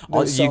it.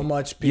 There's so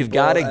much people, you've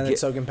got to get.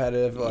 It's so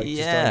competitive. Like,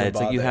 yeah, it's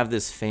like you have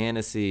this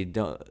fantasy.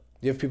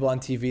 You have people on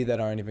TV that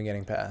aren't even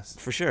getting past.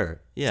 For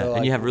sure, yeah, so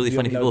and you have really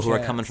funny people who are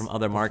coming from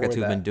other markets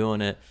who've been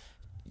doing it.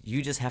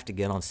 You just have to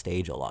get on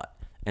stage a lot,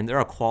 and there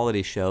are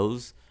quality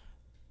shows.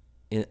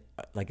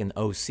 Like in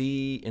OC,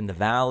 in the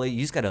Valley,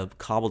 you just got to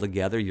cobble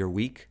together your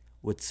week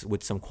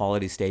with some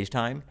quality stage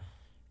time,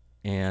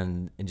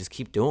 and just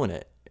keep doing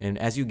it. And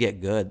as you get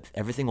good,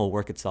 everything will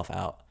work itself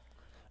out.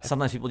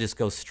 Sometimes people just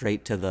go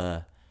straight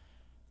to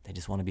they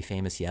just want to be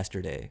famous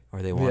yesterday,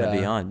 or they want to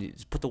be on. You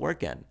just put the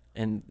work in,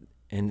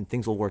 and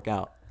things will work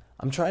out.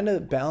 I'm trying to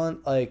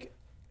balance. Like,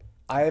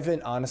 I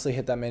haven't honestly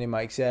hit that many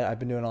mics yet. I've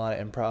been doing a lot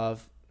of improv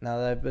now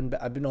that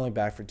I've been only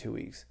back for 2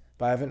 weeks,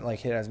 but I haven't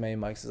like hit as many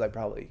mics as I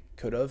probably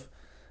could have.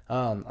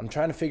 I'm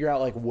trying to figure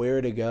out like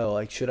where to go.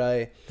 Like, should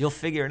I? You'll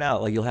figure it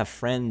out. Like, you'll have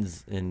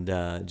friends, and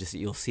just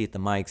you'll see at the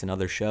mics and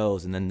other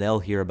shows, and then they'll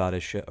hear about a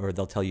show, or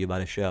they'll tell you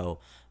about a show.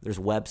 There's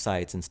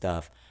websites and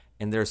stuff,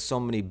 and there's so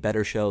many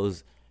better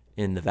shows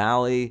in the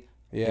Valley,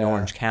 in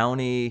Orange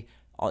County.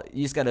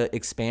 You just got to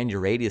expand your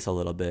radius a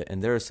little bit,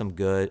 and there are some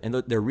good, and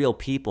they're real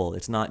people.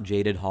 It's not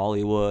jaded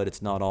Hollywood.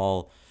 It's not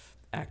all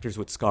actors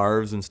with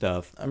scarves and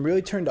stuff. I'm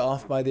really turned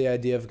off by the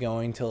idea of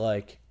going to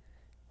like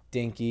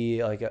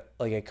dinky, like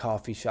a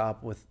coffee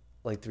shop with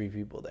like 3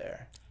 people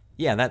there.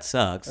 Yeah, that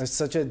sucks. It's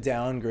such a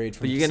downgrade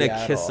from Seattle. But you're going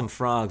to kiss some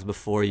frogs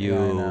before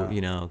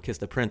you kiss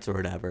the prince or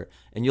whatever,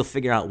 and you'll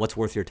figure out what's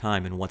worth your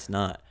time and what's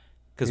not.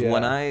 Because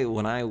when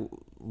I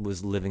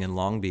was living in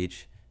Long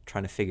Beach,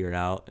 trying to figure it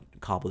out,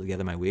 cobble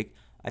together my week,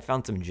 I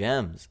found some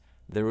gems.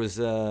 There was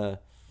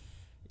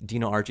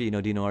Dino Archie. You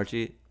know Dino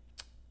Archie?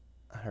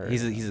 I heard.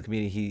 He's a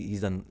comedian.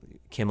 He's done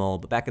Kimmel,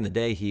 but back in the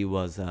day, he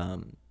was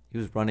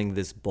running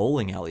this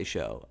bowling alley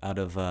show out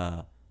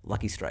of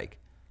Lucky Strike.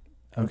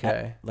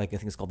 Okay. I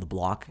think it's called The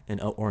Block in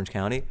Orange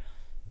County.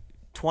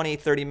 20,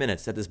 30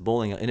 minutes at this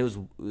bowling, and it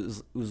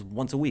was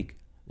once a week.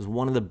 It was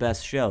one of the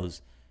best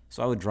shows.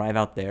 So I would drive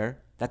out there.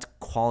 That's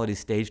quality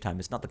stage time.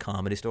 It's not the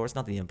Comedy Store. It's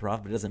not the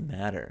Improv, but it doesn't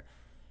matter.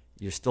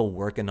 You're still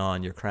working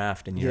on your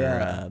craft, and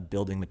you're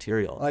building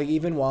material. Like,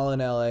 even while in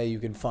LA, you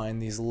can find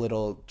these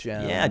little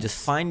gems. Yeah,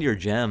 just find your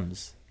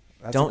gems.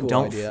 That's a cool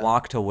idea.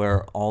 Flock to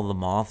where all the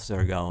moths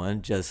are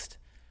going. Just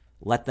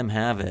let them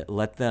have it.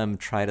 Let them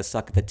try to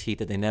suck at the teat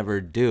that they never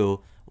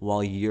do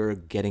while you're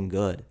getting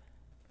good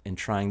and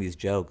trying these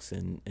jokes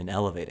and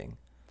elevating.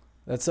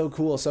 That's so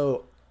cool.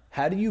 So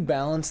how do you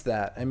balance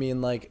that? I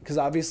mean, like, because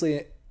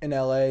obviously in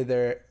LA,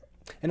 they're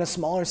in a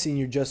smaller scene,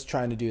 you're just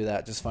trying to do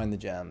that. Just find the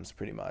gems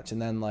pretty much.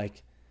 And then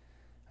like,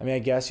 I mean, I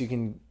guess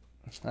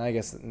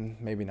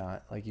maybe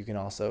not. Like, you can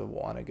also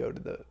want to go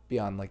to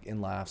beyond like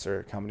In Laughs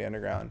or Comedy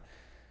Underground.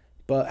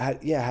 But how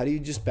do you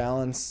just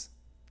balance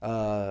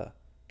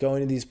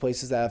going to these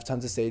places that have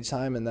tons of stage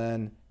time and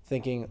then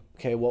thinking,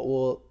 okay, what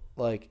will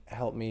like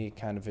help me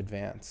kind of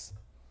advance?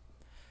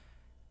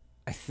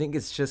 I think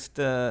it's just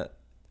it's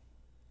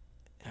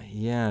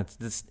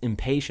this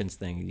impatience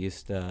thing. You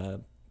just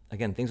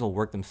again, things will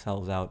work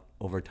themselves out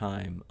over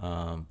time.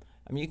 I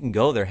mean, you can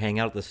go there, hang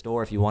out at the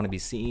store if you want to be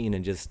seen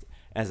and just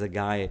as a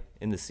guy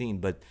in the scene,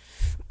 but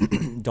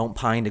don't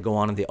pine to go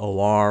on in the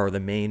OR or the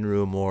main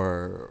room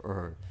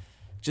or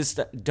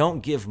just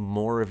don't give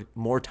more of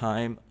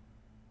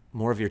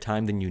your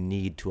time than you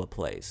need to a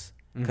place.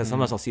 Because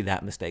sometimes I'll see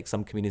that mistake.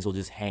 Some comedians will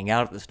just hang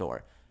out at the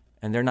store,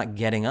 and they're not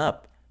getting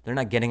up. They're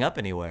not getting up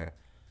anywhere.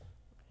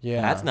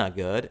 Yeah, that's not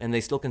good. And they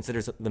still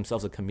consider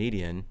themselves a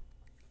comedian.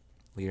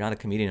 Well, you're not a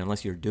comedian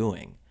unless you're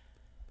doing.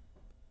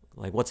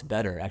 Like, what's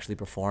better, actually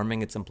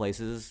performing at some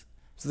places?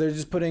 So they're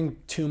just putting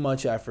too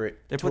much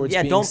effort towards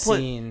being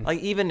seen. Like,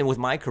 even with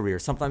my career,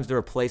 sometimes there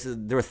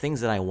were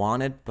things that I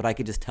wanted, but I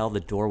could just tell the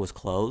door was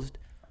closed.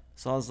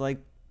 So I was like,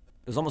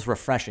 it was almost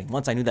refreshing.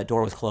 Once I knew that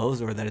door was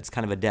closed or that it's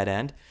kind of a dead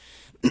end,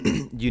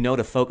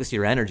 to focus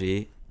your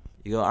energy,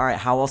 You go, all right,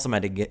 how else am I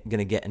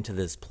gonna get into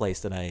this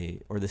place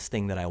or this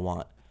thing that I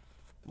want?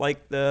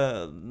 Like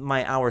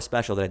my hour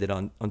special that I did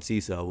on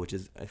CISO, which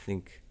is, I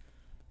think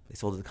they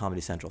sold it to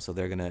Comedy Central, so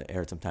they're gonna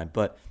air it sometime.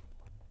 But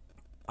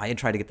I had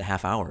tried to get the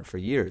half hour for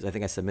years. I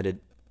think I submitted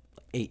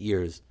 8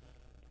 years.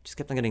 Just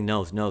kept on getting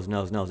no's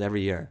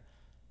every year.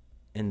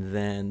 And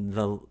then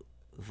the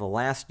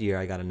last year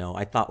I got a no.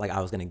 I thought like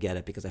I was gonna get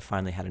it because I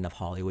finally had enough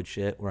Hollywood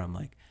shit where I'm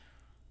like,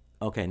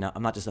 okay, now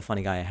I'm not just a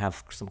funny guy. I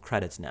have some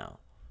credits now.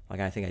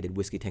 Like I think I did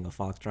Whiskey Tango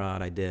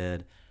Foxtrot. I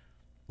did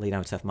Late Night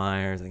with Seth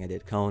Meyers. I think I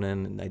did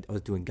Conan. And I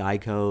was doing Guy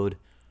Code.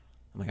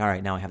 I'm like, all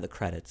right, now I have the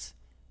credits.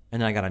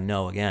 And then I got a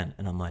no again.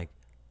 And I'm like,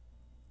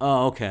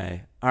 oh,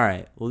 okay. All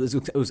right. Well,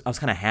 I was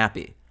kind of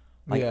happy.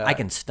 Like, I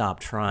can stop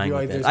trying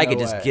with this. I could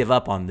just give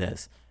up on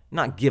this.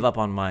 Not give up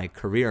on my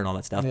career and all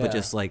that stuff, but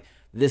just like,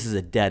 this is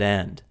a dead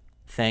end.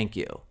 Thank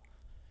you.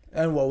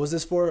 And what was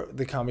this for?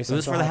 The Comedy Central? It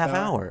was for the half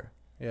hour.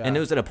 Yeah. And it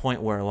was at a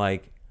point where,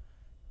 like,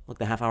 look,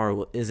 the half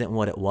hour isn't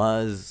what it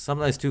was.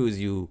 Sometimes, too,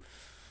 is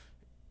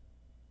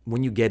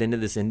when you get into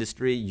this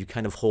industry, you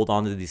kind of hold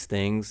on to these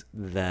things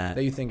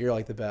that you think you're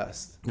like the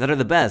best. That are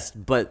the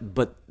best, but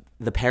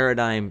the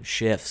paradigm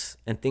shifts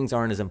and things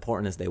aren't as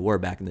important as they were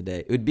back in the day.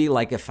 It would be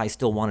like if I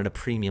still wanted a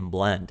premium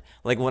blend.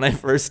 Like when I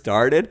first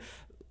started,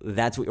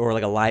 or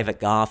like a Live at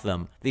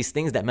Gotham. These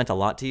things that meant a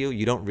lot to you,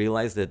 you don't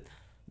realize that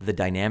the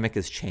dynamic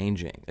is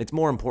changing. It's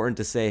more important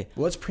to say,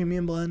 what's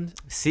premium blend?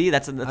 See,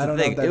 that's the thing. Know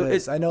what that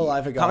is. I know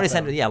Live at Gotham. Comedy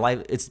Central,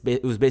 yeah,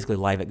 it was basically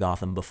Live at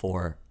Gotham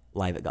before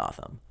Live at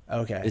Gotham.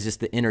 Okay. It's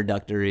just the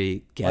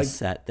introductory guest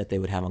set that they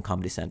would have on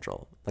Comedy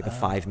Central, like a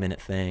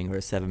 5-minute thing or a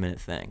 7-minute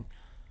thing.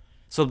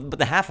 So, but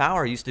the half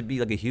hour used to be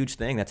like a huge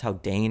thing. That's how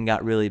Dane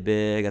got really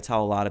big. That's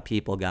how a lot of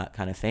people got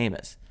kind of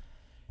famous.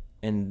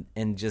 And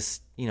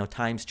just,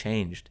 times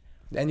changed.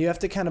 And you have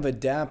to kind of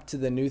adapt to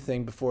the new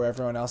thing before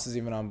everyone else is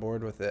even on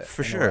board with it.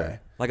 For sure.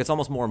 Like it's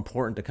almost more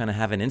important to kind of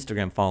have an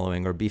Instagram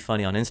following or be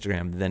funny on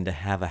Instagram than to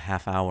have a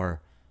half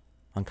hour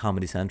on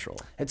Comedy Central.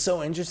 It's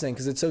so interesting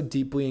because it's so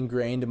deeply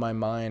ingrained in my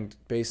mind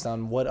based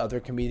on what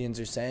other comedians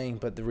are saying.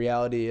 But the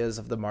reality is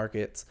of the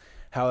markets,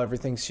 how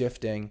everything's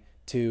shifting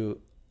to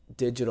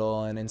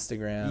digital and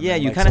Instagram. Yeah,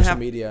 and you kind of have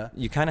media.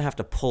 You kind of have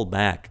to pull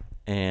back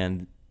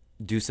and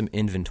do some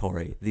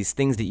inventory. These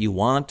things that you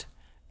want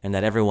and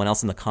that everyone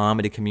else in the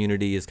comedy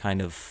community is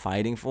kind of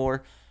fighting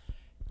for,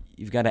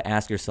 you've got to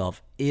ask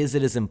yourself, is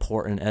it as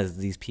important as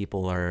these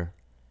people are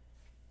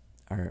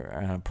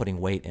putting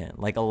weight in?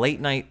 Like a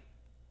late night,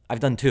 I've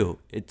done too.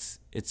 It's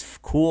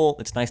cool.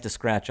 It's nice to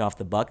scratch off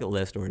the bucket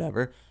list or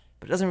whatever,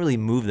 but it doesn't really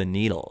move the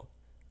needle.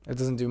 It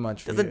doesn't do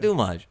much for you. Doesn't do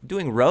much.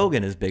 Doing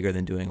Rogan is bigger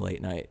than doing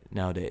late night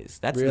nowadays.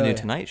 That's the new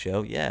Tonight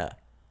Show. Yeah.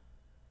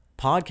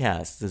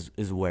 Podcasts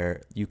is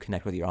where you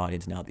connect with your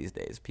audience now these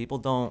days. People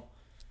don't.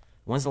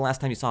 When's the last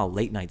time you saw a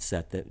late night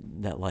set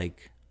that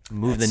like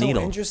moved the needle? It's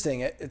so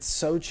interesting. It's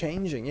so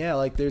changing. Yeah,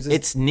 like there's this...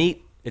 It's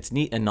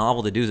neat and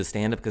novel to do as a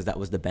stand-up because that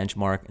was the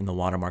benchmark and the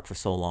watermark for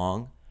so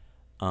long.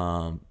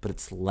 But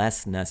it's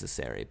less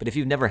necessary. But if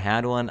you've never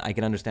had one, I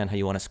can understand how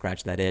you want to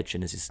scratch that itch,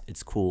 and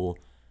it's cool.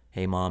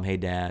 Hey mom, hey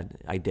dad,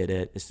 I did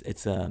it.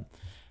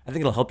 I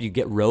think it'll help you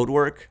get road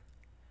work,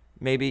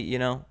 maybe,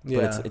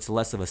 but it's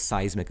less of a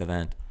seismic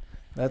event.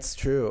 That's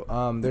true.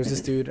 There's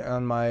this dude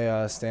on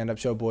my stand-up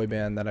show Boy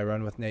Band that I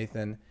run with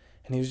Nathan,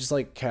 and he was just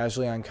like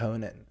casually on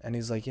Conan, and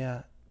he's like,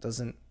 yeah,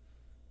 didn't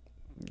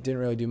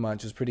really do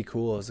much. It was pretty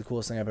cool. It was the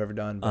coolest thing I've ever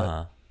done.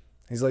 But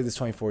he's like this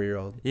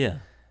 24-year-old. Yeah.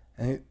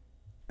 And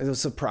it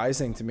was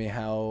surprising to me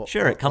how...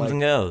 Sure, it comes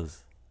and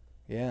goes.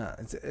 Yeah.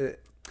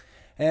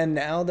 And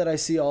now that I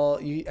see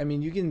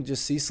you can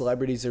just see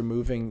celebrities are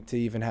moving to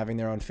even having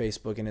their own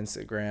Facebook and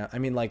Instagram. I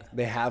mean, like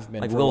they have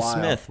been like for Will a while.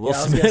 Smith. Will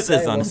Smith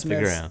is on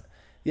Instagram.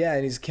 Yeah,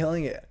 and he's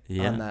killing it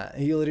on that.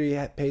 He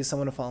literally pays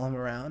someone to follow him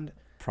around.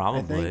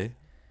 Probably.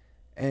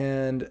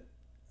 And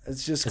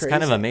it's just crazy. It's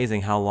kind of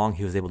amazing how long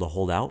he was able to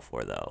hold out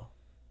for, though.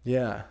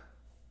 Yeah.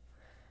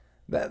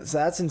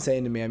 That's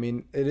insane to me. I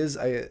mean,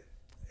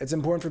 it's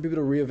important for people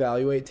to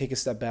reevaluate, take a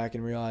step back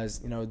and realize,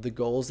 the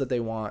goals that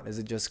they want, is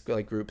it just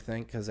like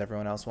groupthink because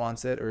everyone else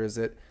wants it? Or is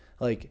it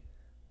like,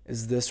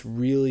 is this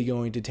really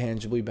going to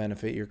tangibly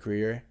benefit your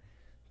career?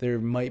 There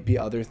might be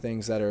other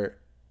things that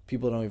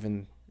people don't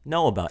even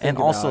know about. And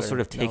also sort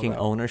of taking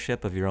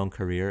ownership of your own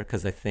career.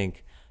 Because I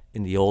think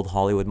in the old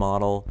Hollywood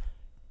model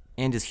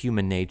and just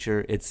human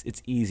nature, it's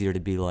easier to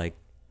be like,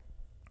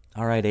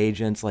 all right,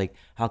 agents, like,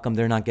 how come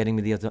they're not getting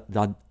me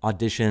the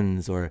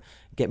auditions or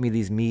get me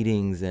these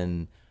meetings?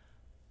 And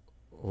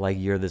like,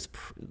 you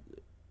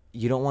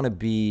don't want to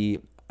be,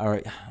 all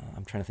right,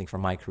 I'm trying to think for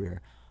my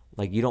career.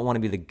 Like, you don't want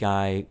to be the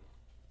guy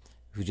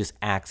who just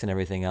acts and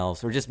everything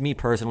else. Or just me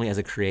personally as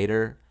a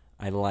creator,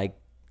 I like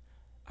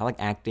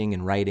acting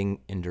and writing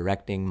and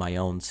directing my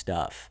own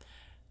stuff.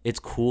 It's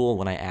cool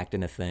when I act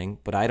in a thing,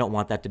 but I don't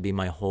want that to be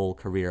my whole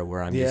career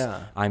where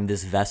I'm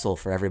this vessel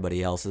for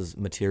everybody else's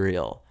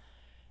material.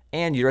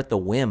 And you're at the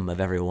whim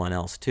of everyone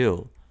else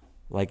too.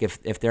 Like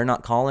if they're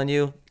not calling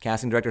you,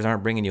 casting directors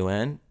aren't bringing you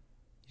in,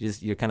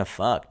 you're kind of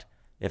fucked.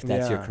 if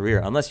that's your Yeah.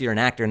 career. Unless you're an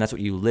actor and that's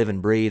what you live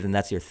and breathe and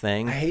that's your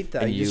thing. I hate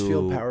that. And You just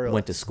feel powerless.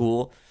 went to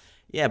school.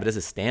 Yeah, but as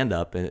a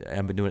stand-up,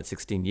 I've been doing it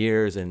 16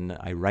 years, and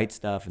I write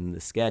stuff and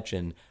the sketch,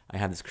 and I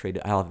have this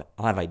creative. I'll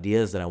have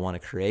ideas that I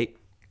want to create.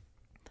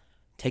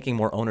 Taking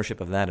more ownership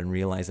of that and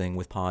realizing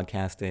with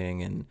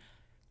podcasting and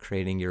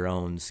creating your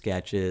own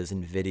sketches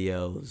and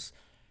videos,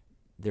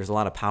 there's a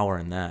lot of power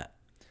in that.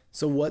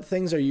 So what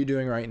things are you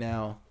doing right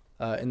now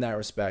in that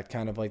respect,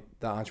 kind of like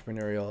the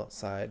entrepreneurial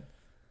side?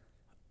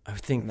 I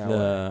think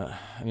No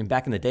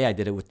back in the day, I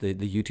did it with the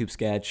YouTube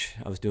sketch.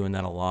 I was doing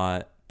that a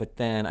lot, but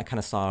then I kind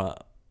of saw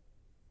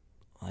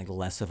like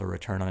less of a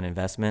return on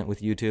investment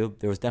with YouTube.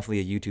 There was definitely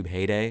a YouTube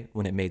heyday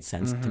when it made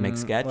sense to make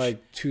sketch.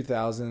 Like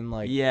 2000,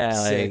 like Yeah,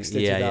 6 to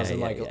yeah,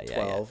 2012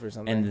 yeah. or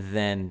something. And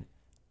then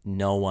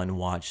no one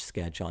watched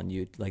sketch on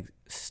YouTube. Like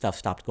stuff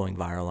stopped going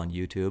viral on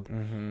YouTube.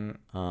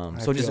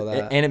 So just feel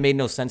that. and it made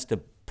no sense to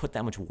put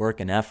that much work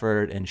and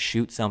effort and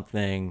shoot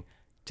something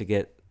to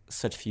get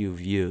such few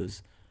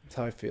views. That's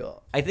how I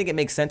feel. I think it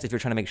makes sense if you're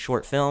trying to make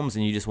short films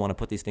and you just want to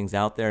put these things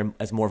out there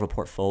as more of a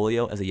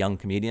portfolio as a young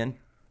comedian.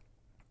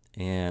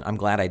 And I'm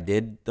glad I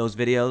did those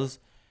videos.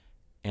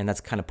 And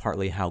that's kind of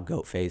partly how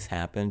Goatface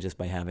happened, just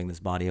by having this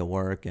body of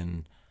work.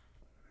 And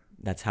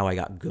that's how I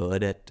got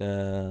good at,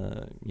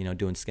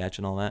 doing sketch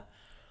and all that.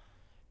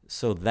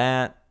 So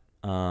that,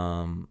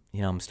 I'm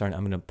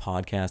going to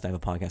podcast. I have a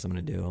podcast I'm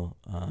going to do.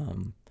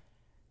 And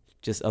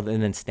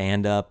then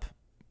stand up.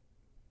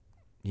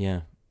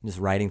 Yeah. Just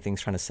writing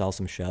things, trying to sell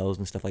some shows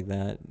and stuff like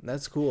that.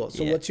 That's cool.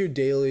 So Yeah. what's your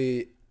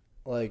daily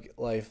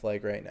life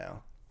like right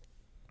now?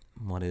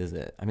 What is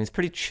it? I mean, it's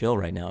pretty chill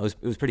right now. It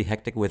was pretty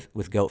hectic with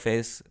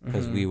Goatface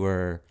because we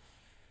were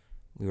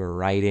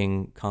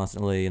writing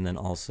constantly, and then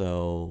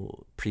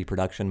also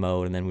pre-production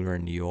mode, and then we were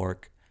in New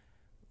York.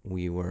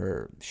 We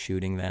were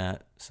shooting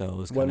that, so it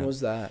was. When was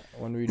that?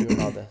 When were you doing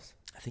all this?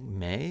 I think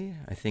May.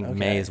 Okay.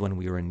 May is when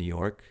we were in New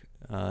York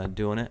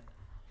doing it.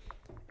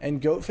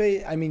 And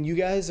Goatface, I mean, you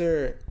guys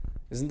are.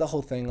 Isn't the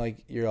whole thing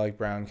like you're like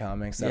brown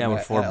comics? that Yeah, we're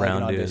met four at, like,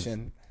 brown an dudes.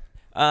 audition?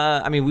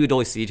 We would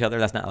always see each other.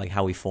 That's not like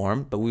how we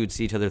formed, but we would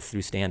see each other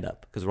through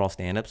stand-up because we're all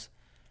stand-ups.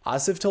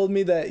 Asif told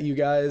me that you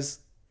guys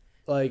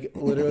like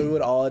literally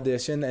would all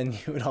audition and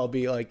you would all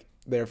be like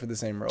there for the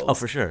same roles. Oh,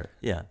 for sure.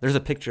 Yeah. There's a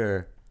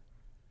picture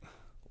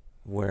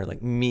where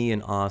like me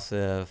and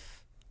Asif,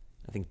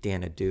 I think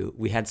Dana do,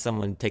 we had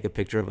someone take a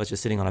picture of us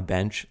just sitting on a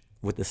bench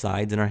with the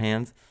sides in our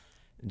hands,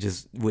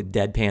 just with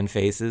deadpan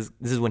faces.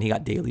 This is when he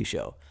got Daily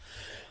Show.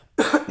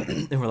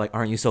 And we're like,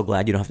 aren't you so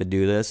glad you don't have to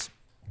do this?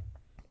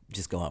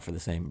 Just go out for the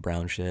same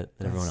brown shit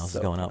that everyone else so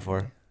is going out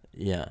funny. for.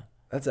 Yeah.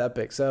 That's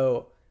epic.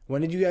 So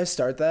when did you guys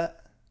start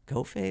that?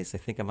 Goatface, I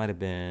think it might have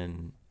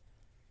been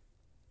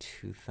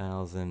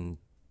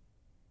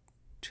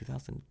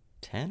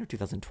 2010 or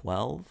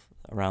 2012,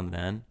 around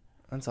then.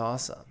 That's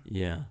awesome.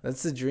 Yeah.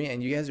 That's the dream.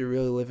 And you guys are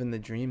really living the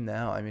dream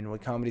now. I mean,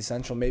 with Comedy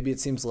Central, maybe it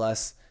seems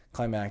less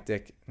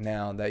climactic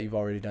now that you've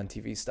already done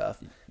TV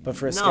stuff. But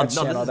for a sketch this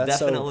channel, is that's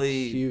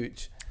definitely so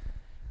huge.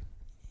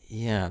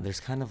 Yeah, there's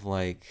kind of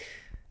like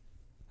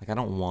I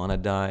don't want to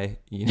die,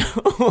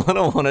 I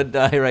don't want to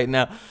die right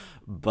now,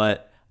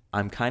 but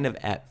I'm kind of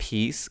at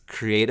peace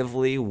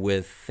creatively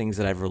with things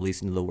that I've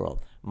released into the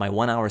world. My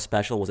 1 hour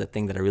special was a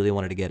thing that I really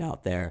wanted to get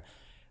out there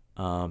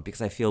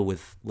because I feel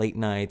with late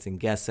nights and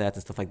guest sets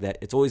and stuff like that,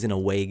 it's always an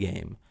away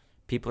game.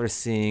 People are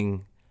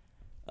seeing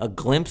a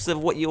glimpse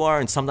of what you are,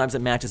 and sometimes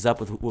it matches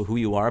up with who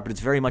you are, but it's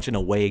very much an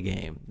away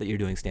game that you're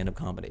doing stand-up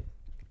comedy.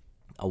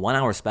 A 1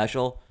 hour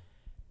special,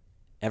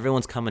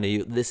 everyone's coming to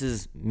you. This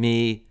is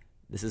me.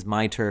 This is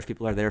my turf.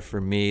 People are there for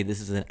me.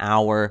 This is an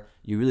hour.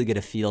 You really get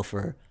a feel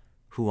for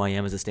who I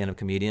am as a stand-up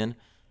comedian.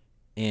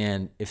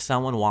 And if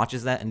someone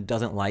watches that and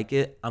doesn't like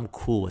it, I'm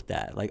cool with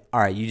that. Like, all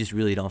right, you just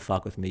really don't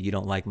fuck with me. You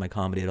don't like my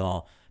comedy at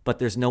all. But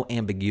there's no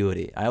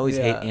ambiguity. I always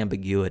hate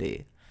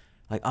ambiguity.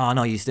 Like, oh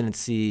no, you didn't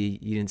see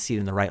it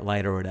in the right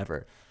light or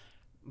whatever.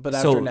 But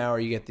after an hour,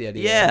 you get the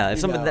idea. Yeah.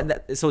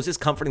 So it's just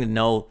comforting to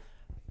know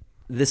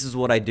this is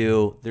what I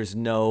do. There's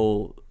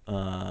no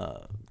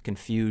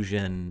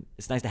confusion.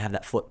 It's nice to have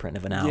that footprint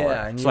of an hour.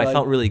 Yeah, and so I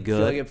felt really good. I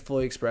feel like it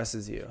fully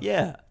expresses you.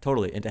 Yeah,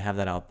 totally. And to have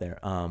that out there.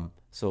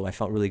 So I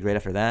felt really great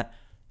after that.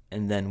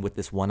 And then with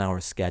this 1 hour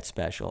sketch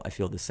special, I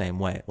feel the same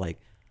way. Like,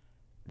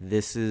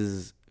 this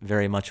is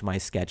very much my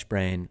sketch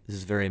brain. This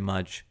is very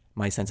much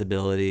my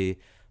sensibility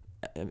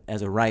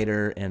as a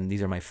writer. And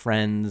these are my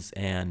friends.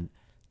 And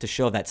to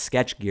show that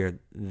sketch gear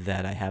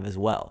that I have as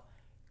well.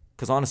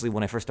 Because honestly,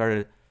 when I first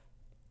started,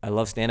 I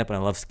love stand-up and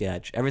I love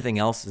sketch. Everything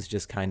else is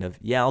just kind of,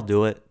 yeah, I'll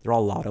do it. They're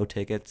all lotto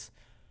tickets.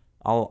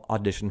 I'll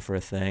audition for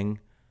a thing.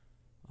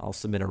 I'll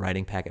submit a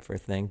writing packet for a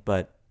thing.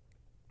 But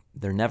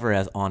they're never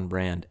as on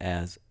brand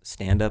as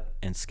stand-up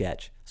and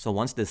sketch. So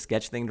once the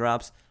sketch thing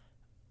drops,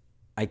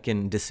 I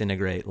can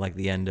disintegrate like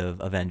the end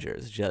of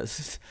Avengers.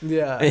 Just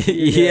Yeah.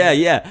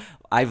 yeah.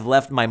 I've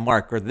left my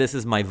mark, or this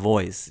is my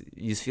voice.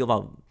 You just feel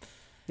about.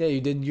 Yeah, you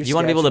did your. You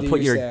want to be able to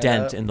put your stand-up,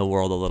 dent in the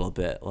world a little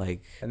bit,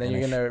 like. and then you're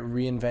gonna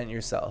reinvent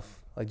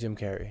yourself, like Jim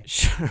Carrey.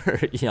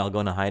 Sure. Yeah, I'll go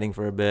into hiding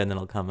for a bit, and then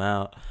I'll come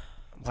out.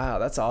 Wow,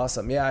 that's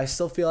awesome. Yeah, I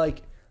still feel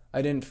like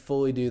I didn't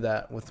fully do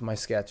that with my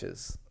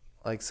sketches.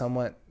 Like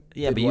somewhat.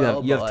 Yeah, did but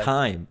well, you have like,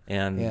 time,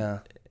 and Yeah,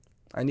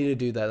 I need to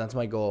do that. That's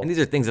my goal. and these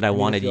are things that I need to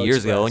wanted feel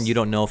years ago, and expressed. you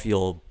don't know if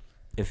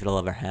it'll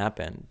ever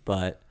happen.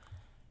 But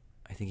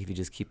I think if you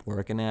just keep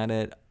working at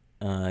it,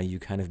 you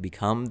kind of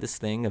become this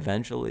thing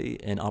eventually,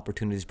 and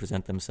opportunities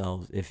present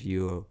themselves if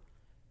you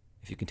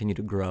continue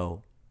to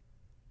grow,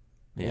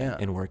 Yeah.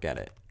 and work at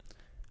it.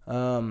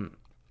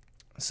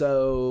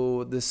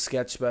 So this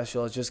sketch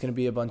special is just gonna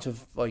be a bunch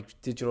of like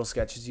digital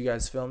sketches you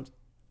guys filmed.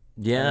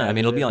 Yeah, And I mean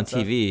it'll be edited on and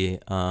stuff?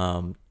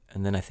 TV,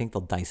 and then I think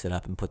they'll dice it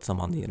up and put some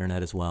on the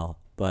internet as well.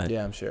 But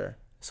Yeah, I'm sure.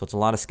 so it's a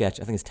lot of sketch.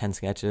 I think it's 10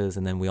 sketches,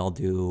 and then we all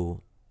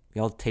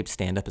tape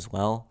stand up as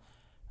well.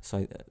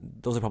 So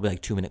those are probably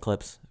like 2-minute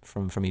clips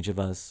from each of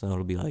us. So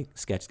it'll be like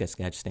sketch,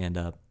 stand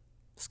up,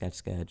 sketch,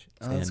 stand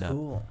Oh, that's up.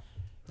 cool.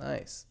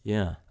 Nice.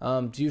 Yeah.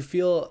 Do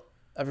you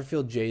ever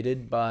feel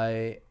jaded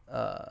by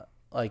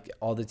like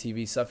all the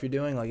TV stuff you're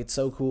doing? Like it's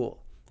so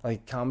cool.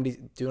 Like comedy,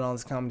 doing all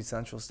this Comedy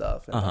Central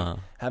stuff and like,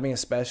 having a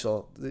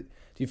special. Do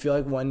you feel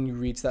like when you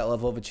reach that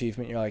level of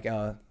achievement, you're like,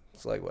 oh,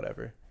 it's like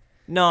whatever?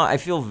 No, I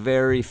feel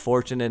very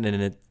fortunate,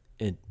 and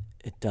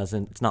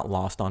it's not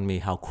lost on me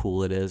how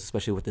cool it is,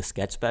 especially with the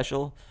sketch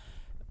special.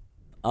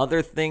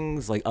 Other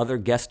things, like other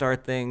guest star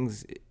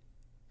things,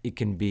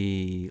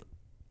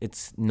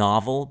 it's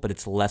novel, but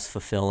it's less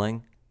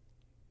fulfilling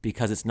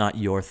because it's not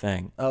your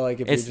thing. Oh, like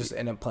if It's- you just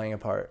end up playing a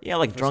part. Yeah,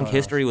 like for Drunk someone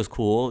else. History was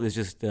cool. It's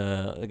just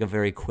like a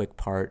very quick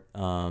part,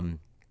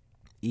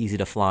 easy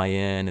to fly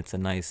in. It's a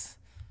nice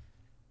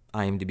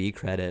IMDb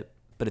credit,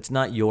 but it's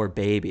not your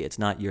baby. It's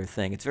not your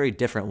thing. It's very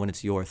different when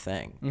it's your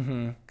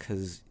thing.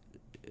 Because,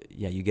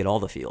 you get all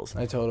the feels.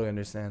 I totally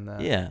understand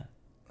that. Yeah,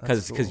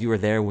 That's because cool. you were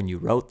there when you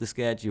wrote the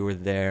sketch. You were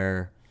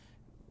there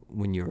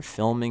when you were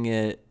filming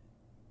it.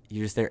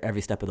 You're just there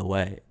every step of the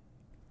way,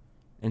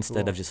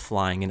 instead Cool. of just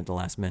flying in at the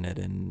last minute.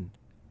 And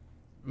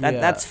Yeah.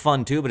 that's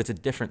fun too, but it's a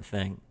different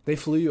thing. They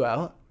flew you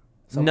out?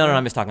 No,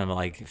 I'm just talking about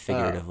like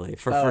figuratively.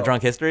 For Oh.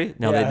 Drunk History?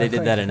 No, Yeah, they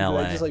did that in did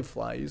LA. they just like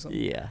fly you something?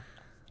 Yeah.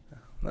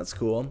 That's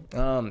cool.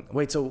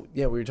 Wait, so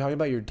yeah, we were talking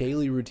about your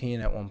daily routine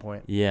at one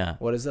point. Yeah.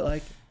 What is it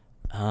like?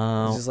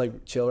 Is this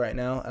like chill right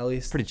now, at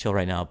least? Pretty chill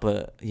right now,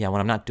 but yeah, when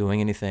I'm not doing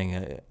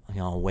anything,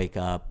 I'll wake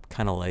up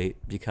kind of late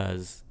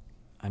because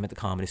I'm at the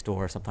Comedy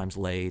Store sometimes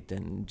late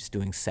and just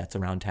doing sets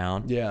around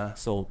town. Yeah.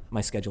 So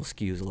my schedule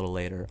skews a little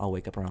later. I'll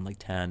wake up around like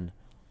 10,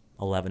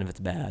 11 if it's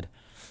bad.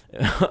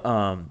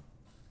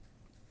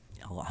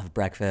 I'll have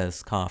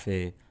breakfast,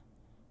 coffee.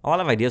 A lot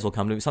of ideas will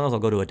come to me. Sometimes I'll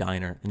go to a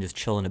diner and just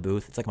chill in a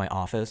booth. It's like my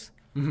office.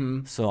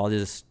 Mm-hmm. So I'll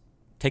just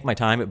take my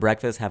time at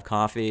breakfast, have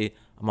coffee.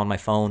 I'm on my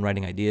phone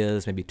writing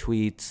ideas, maybe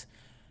tweets.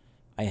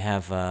 I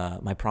have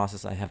my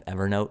process. I have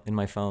Evernote in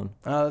my phone.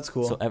 Oh, that's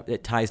cool. So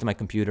it ties to my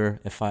computer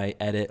if I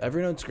edit.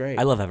 Evernote's great.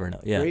 I love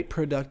Evernote. Yeah. Great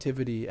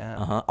productivity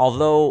app.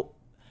 Although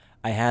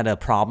I had a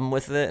problem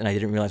with it and I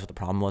didn't realize what the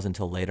problem was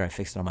until later. I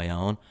fixed it on my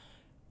own.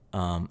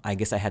 I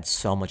guess I had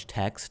so much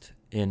text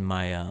in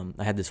my.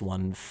 I had this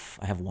one.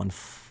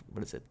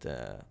 What is it?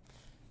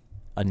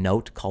 A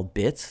note called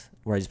Bits,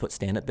 where I just put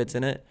stand-up bits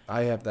in it.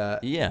 I have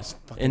that. Yeah, It's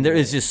fucking and there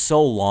is great. just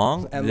so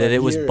long And that like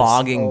it was years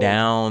bogging old.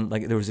 down.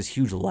 Like there was this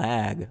huge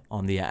lag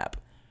on the app,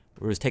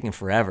 where it was taking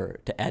forever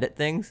to edit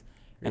things,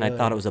 and I Really?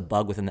 thought it was a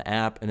bug within the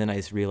app. And then I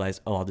just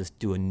realized, I'll just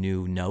do a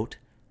new note,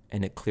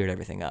 and it cleared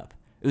everything up.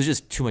 It was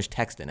just too much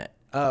text in it.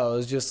 Oh, it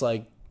was just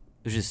like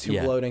It was just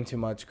loading too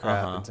much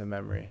crap Uh-huh. into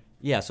memory.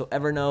 Yeah, so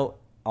Evernote,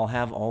 I'll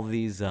have all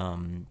these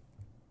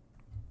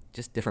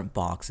just different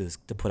boxes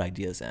to put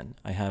ideas in.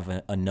 I have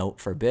a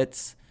note for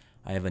bits.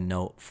 I have a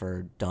note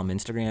for dumb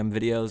Instagram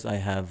videos. I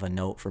have a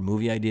note for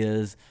movie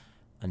ideas,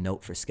 a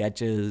note for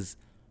sketches,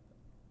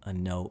 a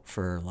note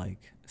for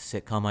like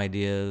sitcom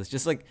ideas.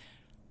 Just like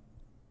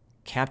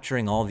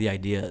capturing all the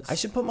ideas. I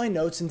should put my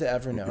notes into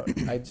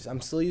Evernote.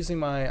 I'm still using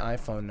my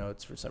iPhone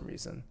notes for some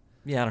reason.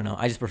 Yeah, I don't know.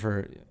 I just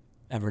prefer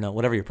Evernote.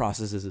 Whatever your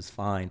process is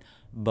fine.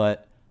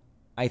 But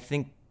I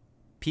think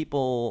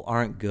people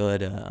aren't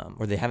good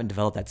or they haven't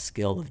developed that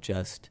skill of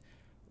just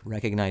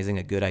recognizing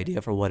a good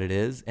idea for what it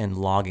is and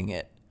logging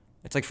it.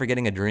 It's like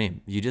forgetting a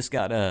dream. You just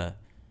got to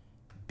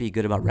be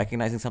good about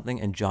recognizing something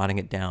and jotting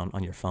it down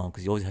on your phone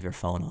because you always have your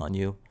phone on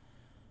you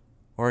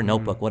or a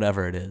notebook,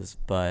 whatever it is.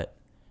 But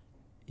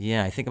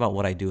yeah, I think about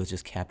what I do is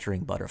just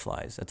capturing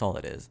butterflies. That's all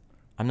it is.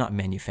 I'm not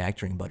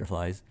manufacturing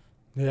butterflies.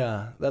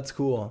 Yeah, that's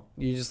cool.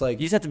 You just like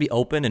You just have to be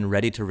open and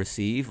ready to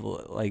receive.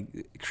 Like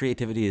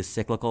creativity is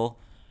cyclical.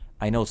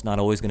 I know it's not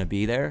always going to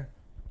be there,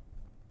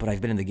 but I've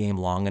been in the game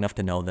long enough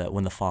to know that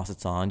when the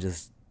faucet's on,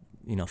 just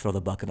throw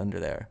the bucket under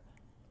there.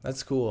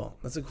 that's cool.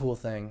 That's a cool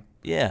thing.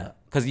 Yeah,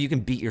 because you can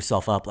beat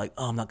yourself up like,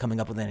 oh, I'm not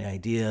coming up with any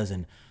ideas,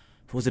 and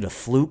was it a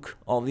fluke?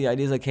 All the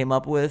ideas I came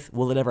up with,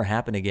 will it ever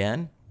happen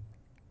again?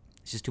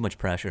 It's just too much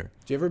pressure.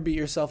 Do you ever beat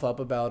yourself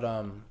up about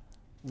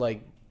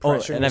like Oh,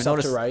 pressuring and I've yourself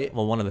noticed. to write?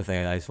 Well, one other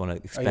thing I just want to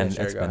yeah, expend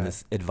sure, go ahead.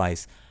 this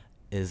advice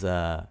is,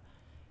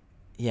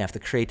 if the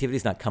creativity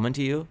is not coming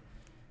to you,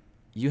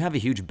 you have a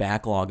huge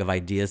backlog of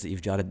ideas that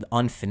you've jotted,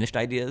 unfinished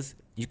ideas.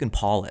 You can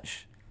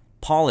polish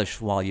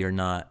while you're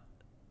not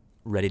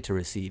ready to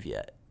receive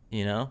yet.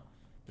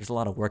 There's there's a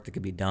lot of work that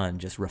could be done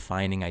just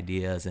refining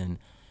ideas and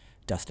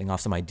dusting off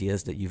some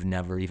ideas that you've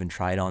never even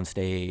tried on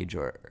stage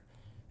or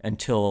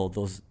until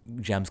those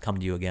gems come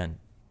to you again.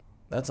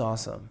 That's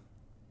awesome.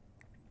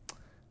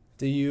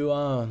 Do you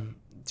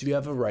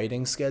have a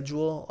writing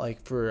schedule,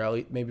 like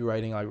for maybe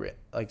writing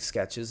like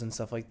sketches and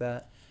stuff like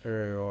that,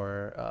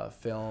 or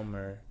film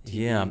or TV?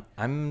 Yeah,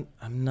 I'm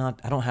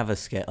not. I don't have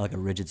a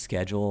rigid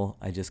schedule.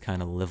 I just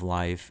kind of live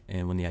life,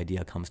 and when the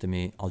idea comes to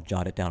me, I'll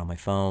jot it down on my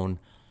phone.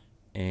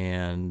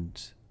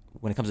 And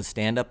when it comes to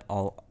stand up,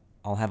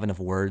 I'll have enough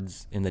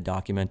words in the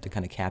document to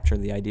kind of capture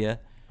the idea,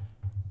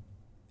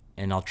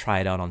 and I'll try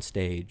it out on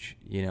stage.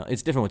 You know,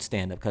 it's different with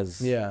stand up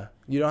because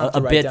you don't have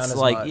to write down as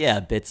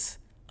much. Bits.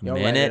 You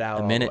don't write it out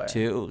A all minute, the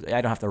way. two. I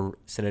don't have to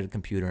sit at a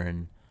computer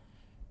and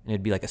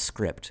it'd be like a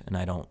script, and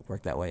I don't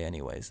work that way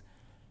anyways.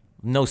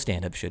 No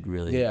stand-up should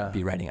really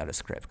be writing out a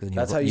script because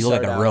That's how you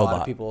look start like a out. robot. A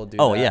lot of people do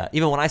Oh that. yeah,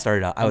 even when I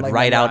started out, I would like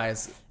write out.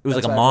 memorize. It was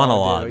That's like a what I thought I would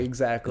monologue. do.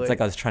 Exactly. It's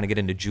like I was trying to get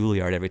into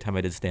Juilliard every time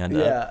I did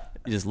stand-up. Yeah.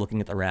 Just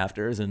looking at the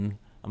rafters, and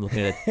I'm looking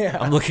at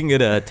I'm looking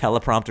at a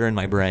teleprompter in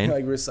my brain.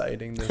 like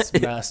reciting this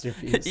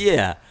masterpiece.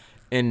 Yeah,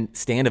 and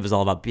stand-up is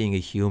all about being a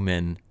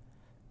human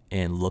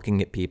and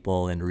looking at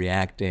people and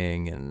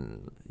reacting,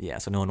 and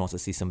so no one wants to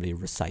see somebody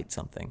recite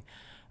something.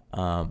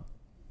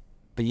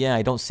 But yeah,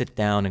 I don't sit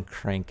down and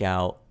crank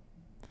out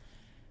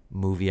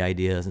movie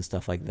ideas and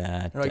stuff like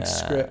that. Or like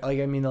script, like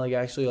I mean, like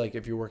actually, like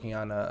if you're working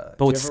on a.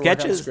 But do with you ever work on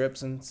sketches-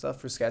 scripts and stuff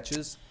for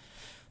sketches.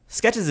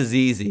 Sketches is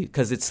easy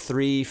because it's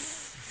 3,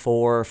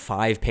 4,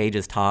 5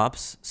 pages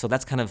tops. So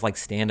that's kind of like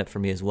stand-up for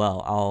me as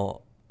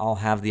well. I'll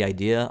have the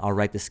idea. I'll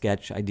write the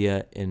sketch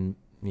idea in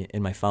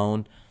my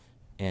phone.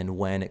 And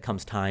when it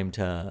comes time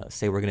to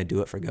say we're going to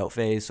do it for Goat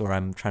Face or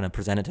I'm trying to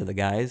present it to the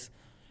guys,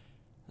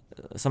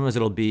 sometimes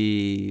it'll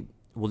be,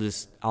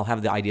 I'll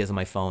have the ideas on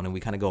my phone and we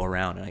kind of go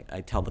around and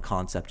I tell the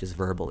concept just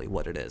verbally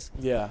what it is.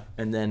 Yeah.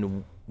 And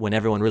then when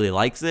everyone really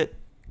likes it,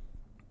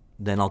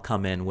 then I'll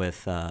come in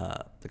with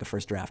like a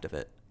first draft of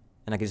it.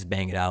 And I can just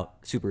bang it out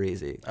super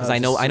easy. Because I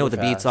know what the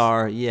beats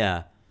are.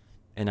 Yeah.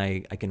 And I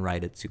can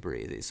write it super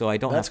easy. So I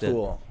don't That's have to,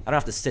 cool. I don't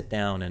have to sit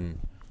down and,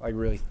 Like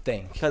really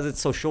think. because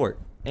it's so short.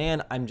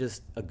 And I'm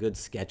just a good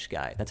sketch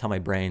guy. That's how my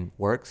brain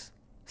works.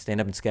 Stand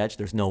up and sketch,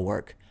 there's no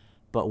work.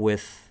 But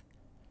with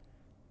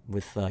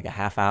like a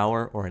half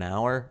hour or an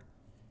hour,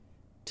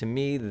 to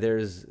me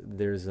there's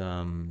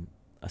a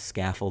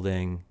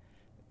scaffolding,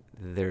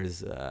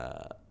 there's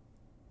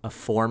a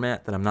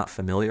format that I'm not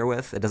familiar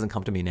with. It doesn't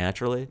come to me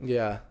naturally.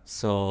 Yeah.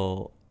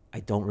 So I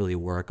don't really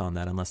work on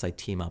that unless I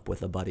team up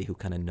with a buddy who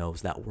kind of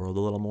knows that world a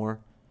little more.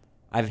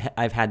 I've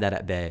had that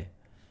at Bay.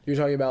 You're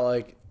talking about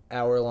like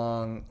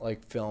hour-long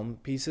like film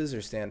pieces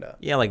or stand-up?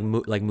 Yeah, like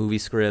movie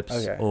scripts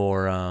Okay.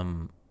 or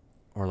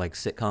like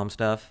sitcom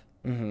stuff.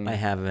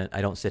 Mm-hmm.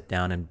 I don't sit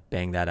down and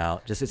bang that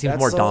out. Just it seems That's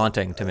more so-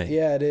 daunting to me.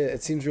 Yeah, it is.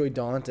 It seems really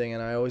daunting,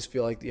 and I always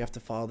feel like you have to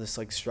follow this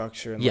like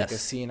structure, and like a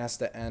Yes. scene has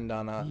to end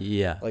on a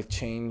Yeah. like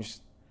change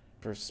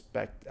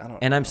perspective. I don't.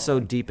 And know. I'm so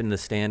deep in the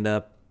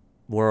stand-up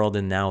world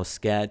and now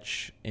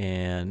sketch,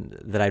 and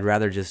that I'd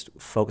rather just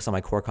focus on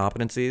my core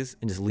competencies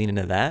and just lean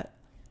into that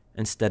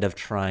instead of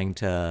trying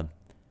to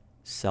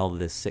sell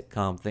this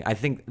sitcom thing. I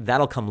think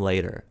that'll come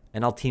later,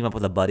 and I'll team up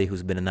with a buddy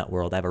who's been in that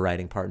world. I have a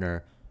writing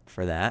partner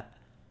for that,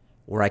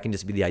 where I can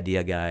just be the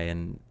idea guy.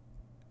 And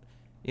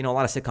a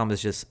lot of sitcoms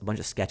is just a bunch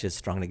of sketches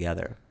strung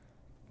together.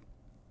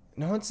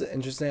 You know what's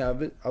interesting?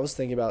 I was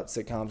thinking about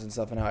sitcoms and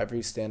stuff, and how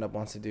every stand-up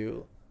wants to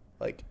do,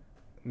 like,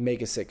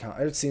 make a sitcom.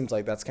 It seems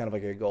like that's kind of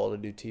like a goal to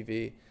do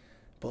TV,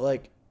 but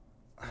like,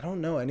 I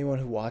don't know anyone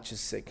who watches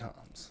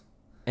sitcoms.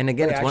 And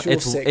again, Like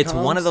it's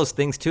one of sitcoms? those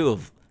things too.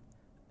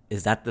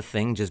 Is that the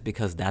thing just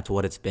because that's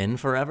what it's been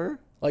forever?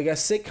 Like a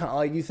sitcom,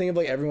 like you think of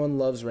like Everyone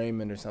Loves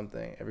Raymond or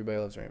something. Everybody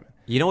Loves Raymond.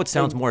 You know what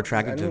sounds Like, more does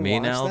attractive to anyone me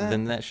watch now that?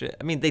 than that shit?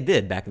 I mean, they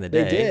did back in the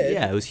day. They did.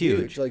 Yeah, it was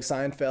huge. Like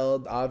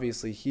Seinfeld,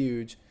 obviously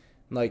huge.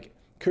 Like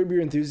Curb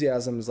Your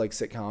Enthusiasm is like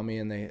sitcom-y,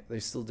 and they're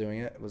still doing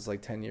it. It was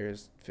like 10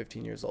 years,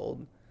 15 years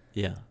old.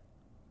 Yeah.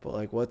 But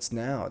like, what's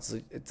now? It's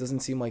like, it doesn't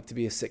seem like to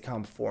be a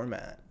sitcom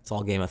format. It's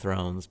all Game of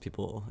Thrones.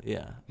 People,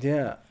 yeah.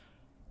 Yeah.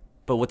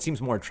 But what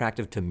seems more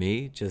attractive to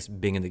me,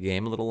 just being in the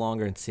game a little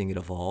longer and seeing it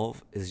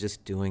evolve, is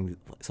just doing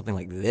something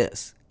like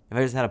this. If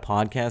I just had a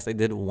podcast I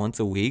did once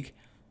a week,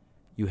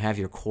 you have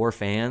your core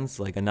fans,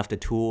 like enough to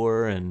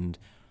tour, and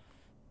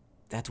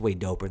that's way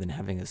doper than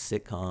having a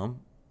sitcom.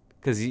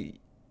 Because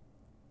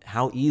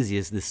how easy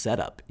is this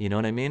setup? You know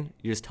what I mean?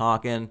 You're just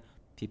talking,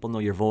 people know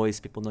your voice,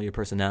 people know your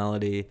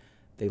personality,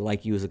 they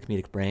like you as a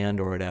comedic brand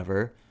or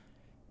whatever.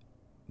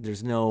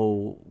 There's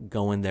no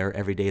going there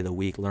every day of the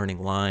week,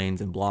 learning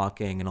lines and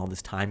blocking and all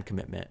this time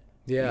commitment.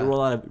 Yeah. You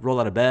roll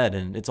out of bed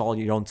and it's all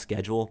your own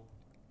schedule.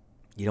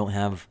 You don't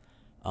have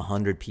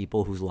 100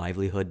 people whose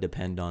livelihood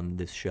depend on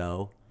this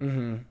show.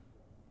 Mm-hmm.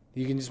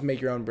 You can just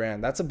make your own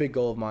brand. That's a big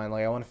goal of mine.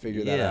 Like I want to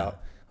figure that Yeah. out.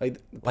 Like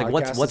Like podcast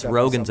what's is definitely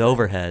Rogan's something.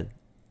 overhead?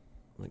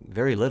 Like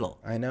very little.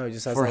 I know. He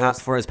just has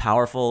For as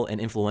powerful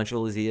and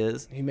influential as he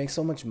is. he makes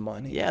so much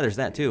money. Yeah, there's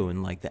that too,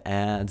 and like the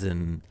ads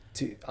and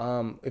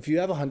If you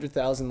have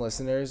 100,000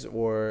 listeners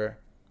or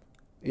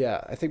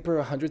Yeah, I think per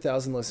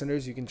 100,000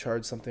 listeners, you can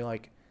charge something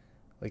like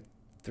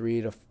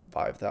 3 to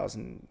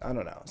 5,000. I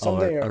don't know.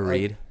 Something a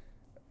read.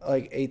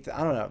 Like eight.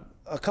 I don't know.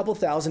 A couple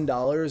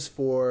 $1,000s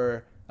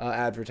for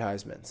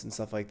advertisements and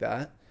stuff like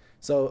that.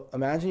 So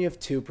imagine you have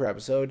 2 per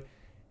episode.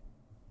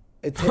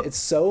 It's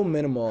so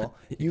minimal.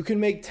 You can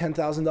make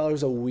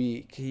 $10,000 a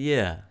week.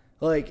 Yeah.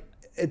 Like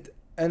it,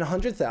 and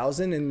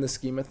 100,000 in the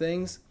scheme of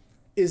things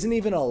isn't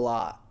even a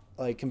lot.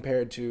 Like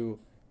compared to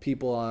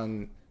people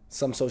on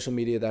some social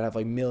media that have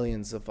like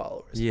millions of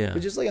followers. Yeah.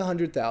 But just like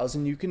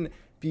 100,000, you can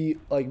be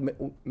like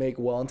make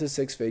well into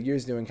 6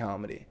 figures doing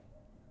comedy,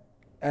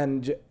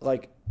 and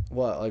like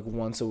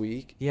once a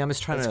week. Yeah, I'm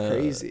just trying That's to.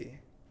 crazy.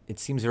 It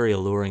seems very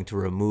alluring to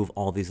remove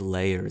all these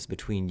layers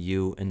between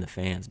you and the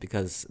fans,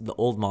 because the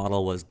old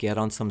model was get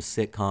on some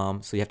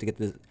sitcom, so you have to get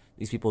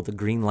these people to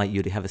green light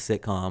you to have a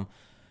sitcom.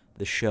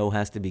 The show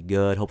has to be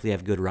good. Hopefully you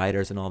have good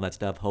writers and all that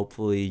stuff.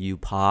 Hopefully you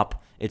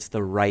pop. It's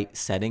the right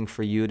setting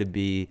for you to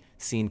be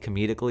seen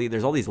comedically.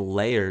 There's all these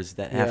layers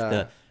that have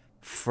to,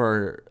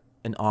 for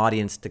an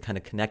audience to kind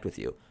of connect with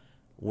you.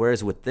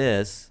 Whereas with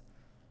this,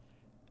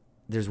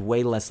 there's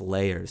way less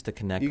layers to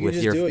connect with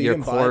your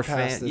core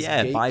fan.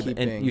 Yeah,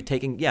 and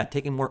you're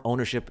taking more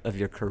ownership of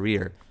your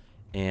career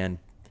and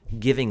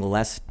giving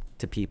less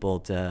to people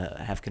to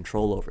have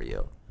control over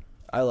you.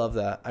 I love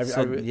that.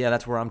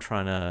 That's where I'm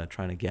trying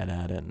to get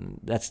at, and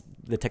that's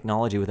the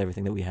technology with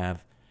everything that we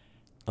have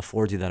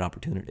affords you that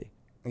opportunity.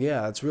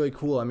 Yeah, it's really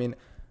cool. I mean,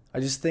 I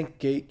just think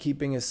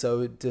gatekeeping is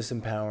so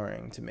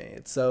disempowering to me.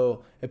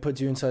 It puts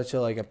you in such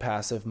a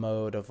passive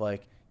mode of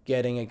like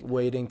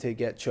waiting to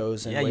get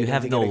chosen. Yeah, you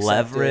have no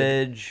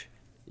leverage.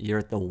 You're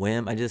at the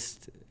whim.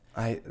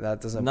 That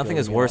doesn't. Nothing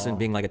is worse than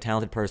being like a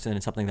talented person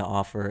and something to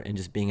offer and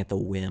just being at the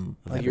whim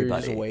of everybody. You're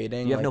just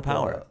waiting. You have no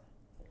power.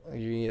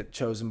 You get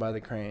chosen by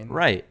the crane.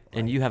 Right,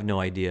 and you have no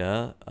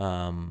idea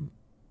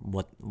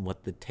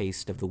what the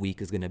taste of the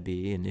week is going to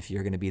be, and if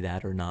you're going to be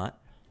that or not.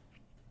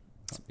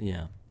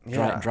 Yeah.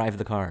 Drive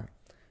the car.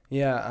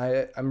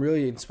 Yeah, I'm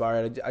really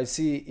inspired. I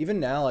see even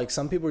now, like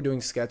some people are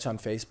doing sketch on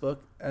Facebook,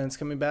 and it's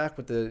coming back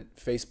with the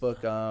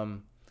Facebook.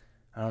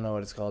 I don't know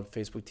what it's called,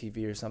 Facebook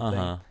TV or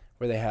something,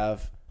 where they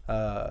have.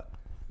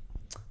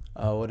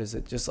 What is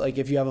it? Just like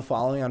if you have a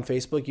following on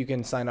Facebook, you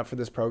can sign up for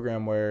this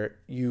program where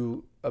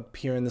you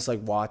appear in this like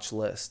watch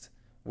list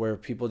where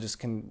people just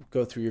can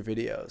go through your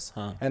videos.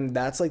 And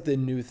that's like the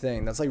new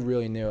thing. That's like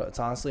really new. It's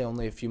honestly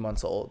only a few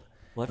months old.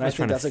 Well, and I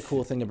think that's a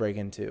cool thing to break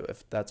into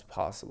if that's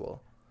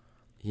possible.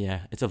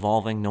 Yeah, it's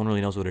evolving. No one really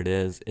knows what it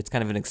is. It's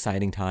kind of an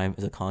exciting time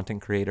as a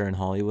content creator in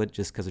Hollywood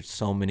just because there's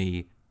so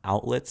many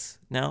outlets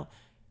now.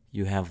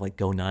 You have like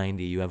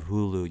Go90, you have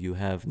Hulu, you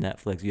have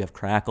Netflix, you have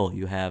Crackle,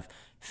 you have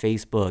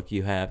Facebook,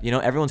 you have,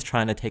 everyone's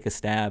trying to take a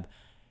stab.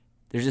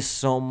 There's just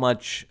so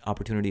much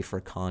opportunity for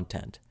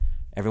content.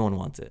 Everyone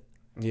wants it.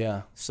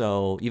 Yeah.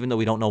 So even though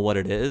we don't know what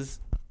it is,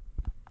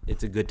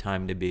 it's a good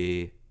time to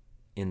be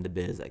in the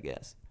biz, I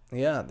guess.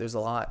 Yeah, there's a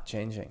lot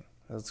changing.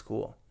 That's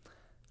cool.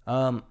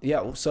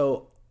 Yeah,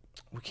 so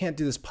we can't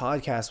do this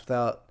podcast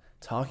without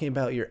talking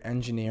about your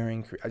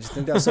engineering career. I just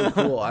think that's so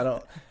cool. I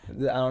don't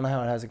know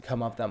how it hasn't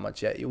come up that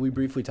much yet. We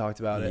briefly talked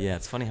about it. Yeah,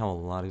 it's funny how a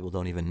lot of people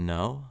don't even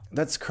know.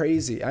 That's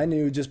crazy. I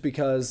knew just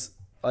because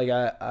like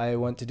I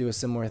went to do a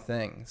similar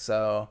thing.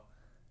 So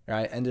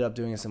I ended up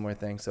doing a similar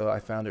thing. So I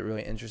found it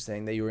really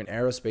interesting that you were an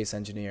aerospace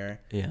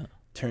engineer. Yeah.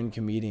 Turned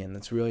comedian.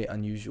 That's really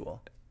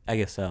unusual. I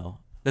guess so.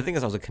 The thing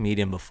is, I was a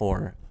comedian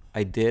before.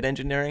 I did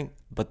engineering,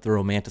 but the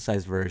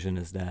romanticized version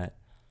is that,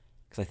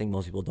 because I think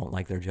most people don't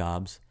like their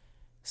jobs.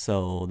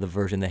 So the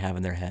version they have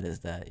in their head is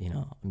that,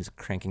 I'm just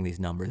cranking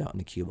these numbers out in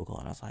the cubicle.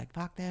 And I was like,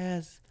 fuck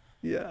this.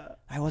 Yeah.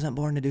 I wasn't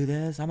born to do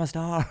this. I'm a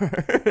star.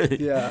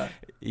 Yeah.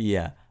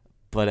 Yeah.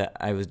 But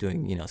I was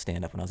doing,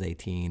 stand-up when I was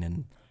 18.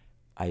 And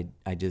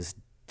I just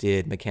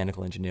did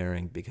mechanical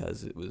engineering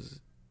because it was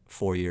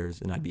 4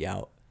 years and I'd be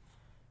out.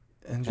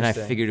 And I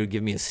figured it would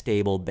give me a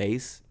stable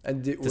base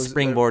to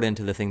springboard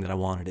into the thing that I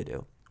wanted to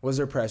do. Was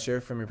there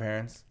pressure from your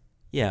parents?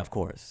 Yeah, of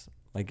course.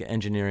 Like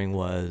engineering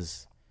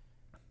was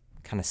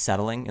kind of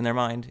settling in their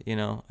mind,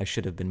 I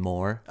should have been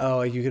more. Oh,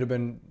 like you could have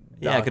been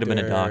I could have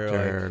been a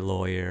doctor,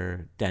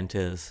 lawyer,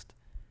 dentist.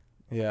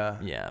 Yeah.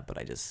 Yeah, but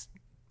I just...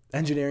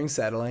 Engineering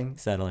settling?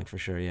 Settling for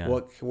sure, yeah.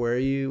 Where are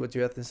you? What's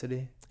your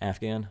ethnicity?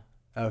 Afghan.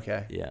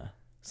 Okay. Yeah.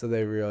 So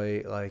they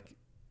really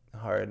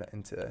hard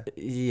into...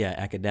 Yeah,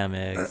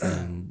 academics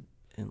and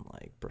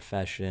like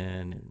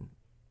profession and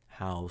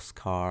house,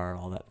 car,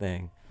 all that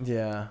thing.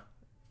 Yeah.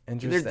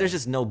 Interesting. There's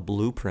just no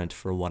blueprint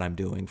for what I'm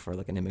doing for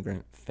like an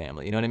immigrant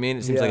family. You know what I mean?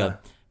 It seems like a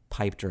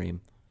pipe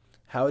dream.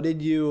 How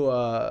did you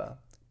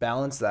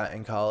balance that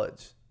in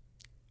college?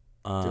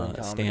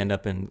 Stand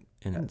up in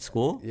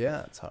school?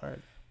 Yeah, it's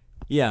hard.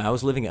 Yeah, I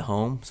was living at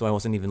home, so I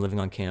wasn't even living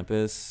on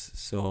campus.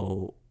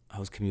 So I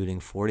was commuting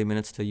 40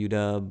 minutes to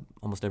UW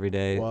almost every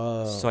day.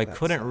 Whoa, so I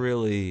couldn't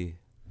really...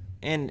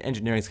 And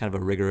engineering is kind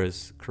of a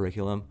rigorous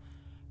curriculum.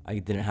 I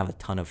didn't have a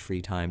ton of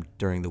free time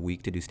during the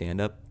week to do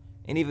stand-up.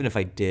 And even if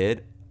I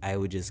did, I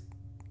would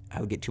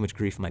get too much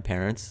grief from my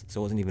parents,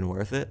 so it wasn't even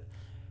worth it.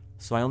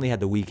 So I only had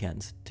the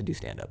weekends to do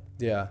stand-up.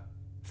 Yeah.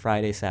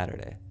 Friday,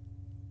 Saturday.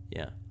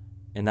 Yeah.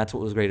 And that's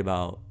what was great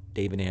about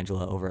Dave and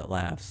Angela over at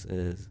Laughs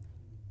is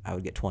I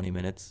would get 20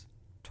 minutes,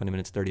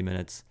 30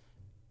 minutes,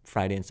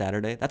 Friday and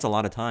Saturday. That's a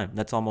lot of time.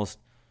 That's almost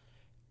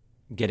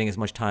getting as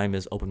much time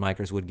as open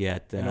micers would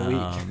get. In a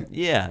week.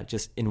 Yeah,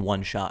 just in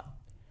one shot.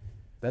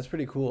 That's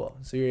pretty cool.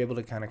 So you're able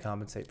to kind of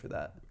compensate for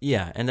that.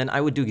 Yeah, and then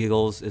I would do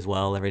giggles as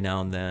well every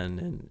now and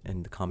then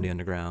and the Comedy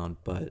Underground,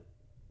 but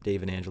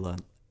Dave and Angela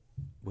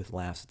with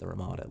Laughs at the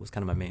Ramada was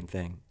kind of my main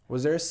thing.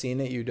 Was there a scene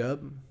at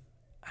UW?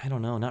 I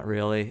don't know, not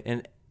really.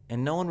 And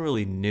no one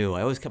really knew.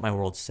 I always kept my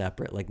world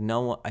separate. Like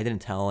I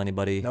didn't tell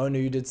anybody. No one knew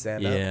you did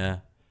stand up? Yeah.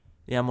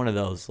 Yeah, I'm one of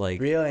those. Like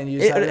really? And you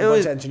just had a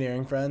bunch of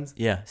engineering friends?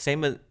 Yeah.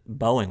 Same with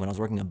Boeing. When I was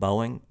working at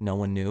Boeing, no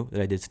one knew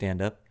that I did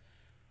stand up.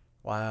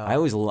 Wow. I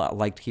always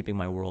liked keeping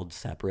my world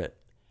separate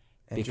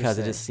because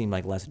it just seemed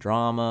like less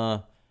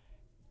drama.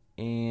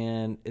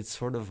 And it's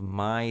sort of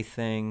my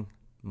thing,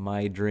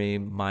 my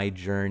dream, my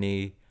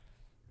journey.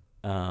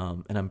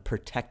 And I'm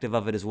protective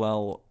of it as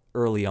well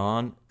early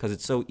on because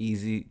it's so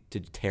easy to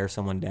tear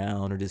someone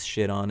down or just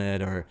shit on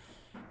it, or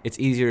it's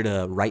easier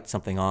to write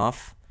something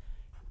off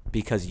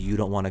because you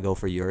don't want to go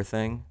for your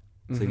thing.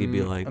 So you'd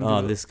be like,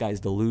 oh, this guy's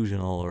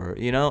delusional, or,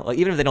 you know, like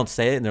even if they don't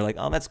say it and they're like,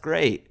 oh, that's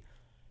great.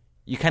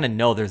 You kind of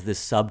know there's this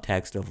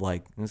subtext of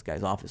like, this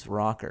guy's off his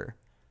rocker.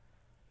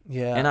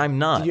 Yeah. And I'm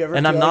not.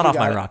 And I'm not off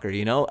my rocker,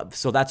 you know?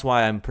 So that's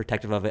why I'm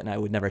protective of it and I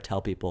would never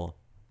tell people.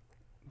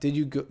 Did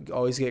you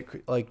always get,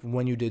 like,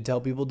 when you did tell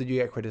people, did you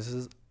get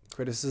criticism?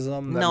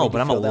 No,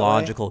 but I'm a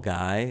logical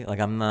guy. Like,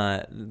 I'm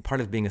not,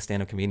 part of being a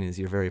stand-up comedian is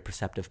you're a very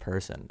perceptive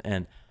person.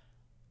 And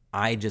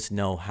I just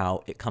know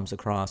how it comes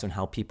across and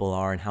how people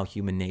are and how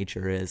human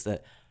nature is,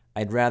 that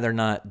I'd rather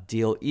not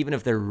deal, even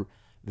if they're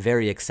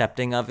very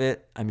accepting of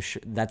it. I'm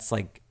sure that's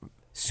like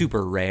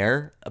super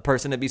rare, a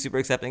person to be super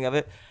accepting of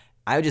it.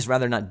 I would just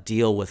rather not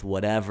deal with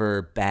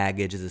whatever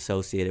baggage is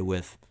associated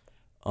with,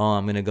 oh,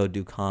 I'm going to go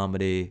do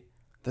comedy.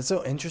 That's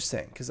so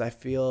interesting because I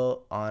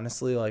feel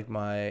honestly like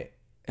my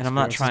and I'm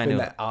not trying to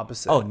that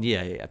opposite. Oh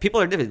yeah. People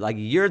are different. Like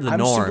you're the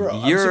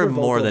norm. You're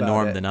more the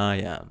norm than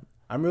I am.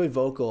 I'm really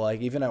vocal.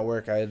 Like even at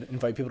work, I'd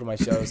invite people to my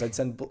shows. I'd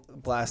send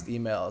blast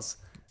emails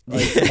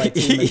like to my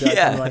team to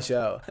come to my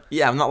show.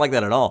 Yeah, I'm not like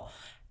that at all.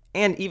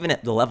 And even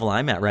at the level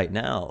I'm at right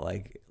now,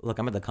 like, look,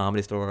 I'm at the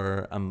Comedy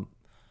Store.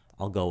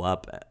 I'll go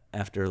up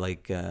after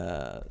like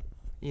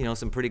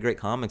some pretty great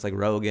comics like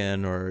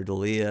Rogan or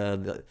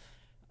D'Elia.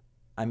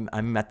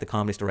 I'm at the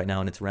Comedy Store right now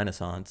in its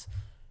renaissance,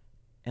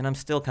 and I'm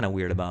still kind of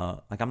weird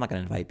about, like, I'm not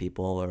gonna invite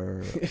people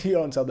or you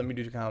don't tell them you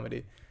do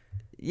comedy.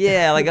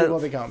 Yeah, like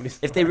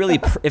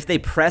if they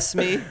press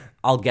me,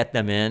 I'll get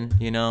them in.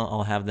 You know,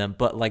 I'll have them.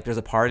 But like, there's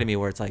a part of me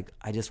where it's like,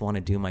 I just want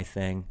to do my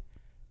thing.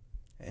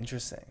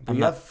 Interesting. But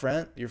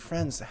your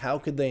friends. How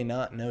could they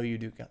not know you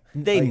do?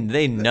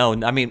 They know.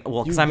 I mean,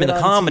 well, because I'm in the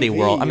comedy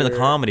world. I'm in the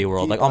comedy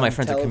world. Like all my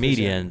friends are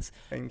comedians.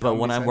 But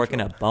when I'm working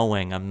at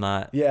Boeing, I'm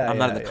not. I'm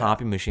not at the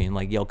copy machine.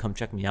 Like, yo, come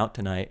check me out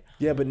tonight.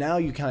 Yeah, but now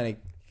you kind of.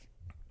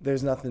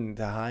 There's nothing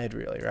to hide,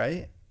 really,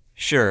 right?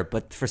 Sure,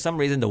 but for some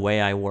reason, the way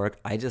I work,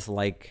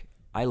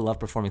 I love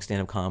performing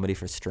stand-up comedy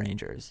for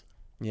strangers.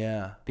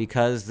 Yeah.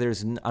 Because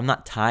I'm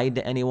not tied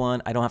to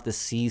anyone. I don't have to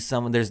see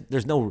someone.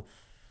 There's no.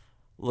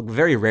 Look,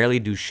 very rarely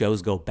do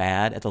shows go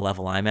bad at the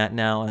level I'm at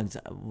now, and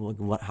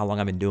how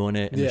long I've been doing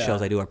it, and the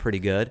shows I do are pretty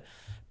good.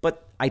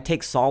 But I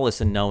take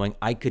solace in knowing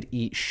I could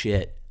eat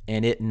shit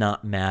and it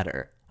not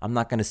matter. I'm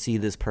not going to see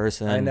this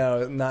person. I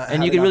know.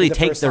 And you can really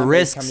take the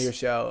risks. Come to your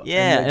show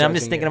yeah, and I'm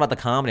just thinking about the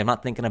comedy. I'm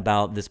not thinking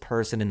about this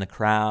person in the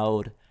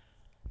crowd.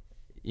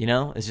 You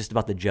know, it's just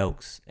about the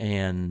jokes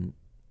and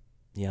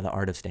the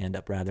art of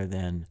stand-up rather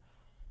than,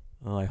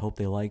 oh, I hope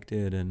they liked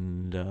it,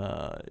 and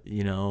I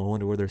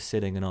wonder where they're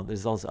sitting, and all.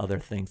 There's all these other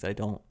things that I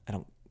don't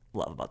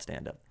love about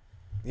stand-up.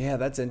 Yeah,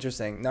 that's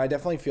interesting. No, I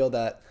definitely feel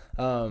that.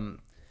 And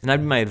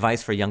that'd be my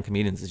advice for young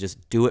comedians: is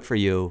just do it for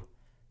you.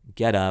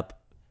 Get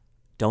up,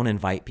 don't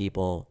invite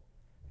people.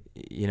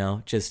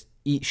 Just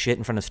eat shit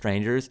in front of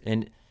strangers.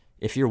 And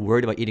if you're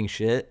worried about eating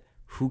shit,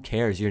 who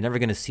cares? You're never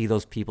gonna see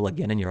those people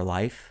again in your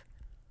life.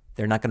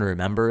 They're not gonna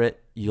remember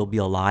it. You'll be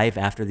alive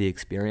after the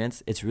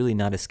experience. It's really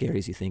not as scary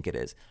as you think it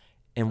is.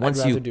 And once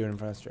I'd rather do it in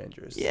front of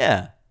strangers.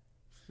 Yeah.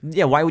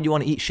 Why would you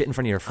want to eat shit in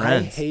front of your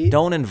friends?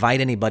 Don't invite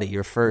anybody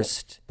your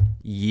first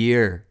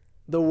year.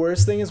 The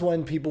worst thing is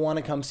when people want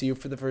to come see you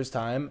for the first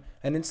time,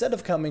 and instead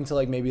of coming to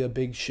like maybe a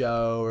big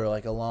show or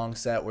like a long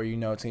set where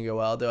it's gonna go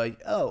well, they're like,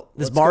 oh,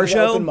 this bar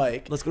show, open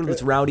mic. Let's go to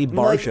this rowdy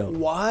bar show.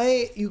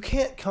 Why you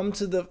can't come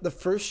to the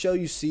first show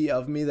you see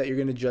of me that you're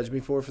gonna judge me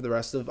for the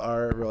rest of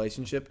our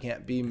relationship?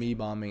 Can't be me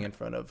bombing in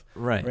front of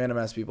random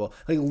ass people.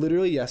 Like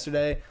literally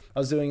yesterday, I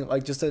was doing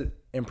like just an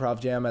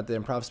improv jam at the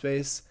Improv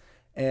Space,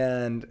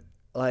 and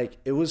like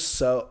it was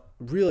so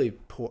really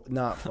poor,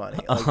 not funny,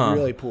 like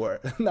really poor,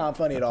 not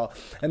funny at all.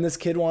 And this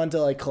kid wanted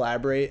to like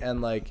collaborate,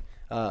 and like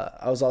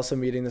I was also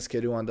meeting this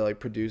kid who wanted to like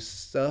produce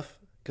stuff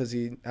because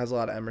he has a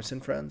lot of Emerson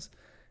friends,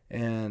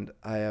 and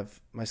I have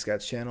my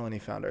sketch channel, and he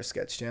found our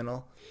sketch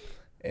channel,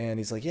 and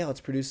he's like, yeah,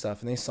 let's produce stuff.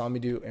 And they saw me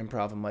do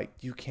improv. I'm like,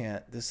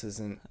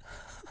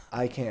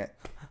 I can't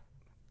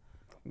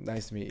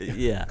nice to meet you.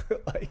 Yeah.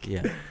 Like,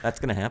 Yeah. That's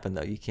going to happen,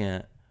 though. You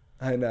can't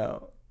I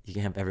know.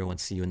 have everyone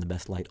see you in the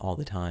best light all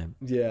the time.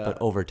 Yeah. But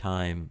over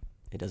time,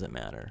 it doesn't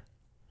matter.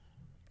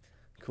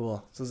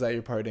 Cool. So is that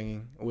your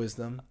parting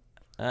wisdom?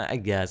 I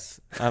guess.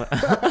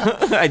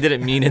 I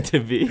didn't mean it to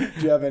be. Do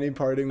you have any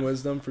parting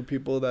wisdom for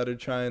people that are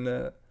trying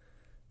to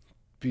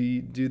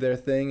do their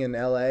thing in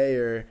LA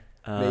or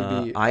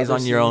maybe eyes other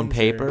on your own scenes,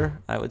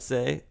 paper, I would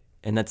say.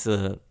 And that's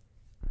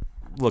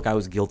look, I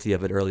was guilty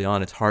of it early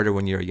on. It's harder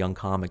when you're a young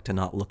comic to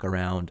not look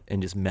around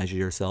and just measure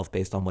yourself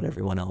based on what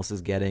everyone else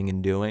is getting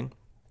and doing.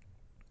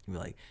 You're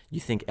like, you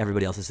think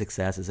everybody else's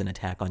success is an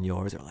attack on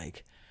yours, or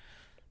like,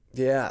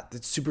 Yeah,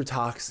 it's super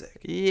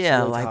toxic. yeah,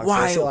 really like toxic.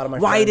 I see a lot of my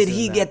why friends did doing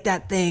he that. get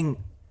that thing?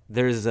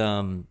 There's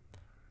a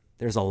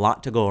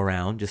lot to go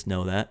around, just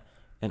know that.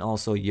 And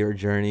also your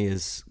journey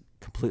is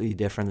completely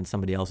different than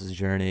somebody else's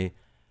journey.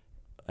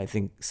 I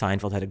think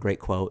Seinfeld had a great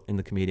quote in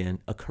The Comedian,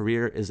 a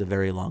career is a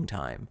very long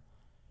time.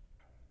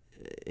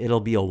 It'll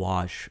be a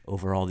wash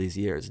over all these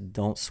years.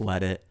 Don't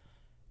sweat it.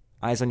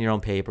 Eyes on your own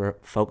paper,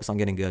 focus on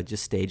getting good,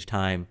 just stage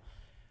time.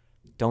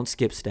 Don't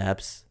skip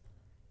steps.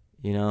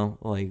 You know,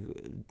 like,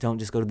 don't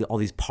just go to all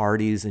these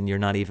parties and you're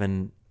not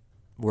even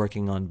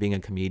working on being a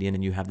comedian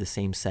and you have the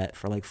same set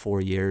for like 4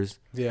 years.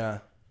 Yeah.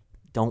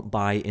 Don't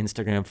buy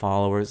Instagram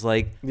followers.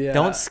 Like, Yeah.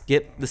 don't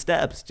skip the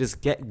steps.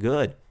 Just get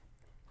good.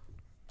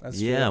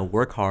 That's Yeah, true.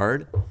 work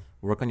hard.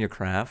 Work on your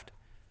craft.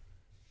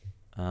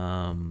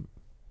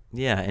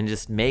 Yeah, and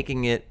just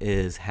making it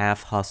is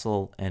half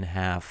hustle and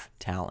half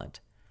talent.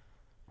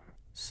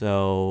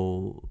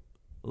 So,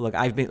 look,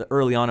 I've been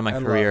early on in my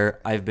And career.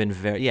 I've been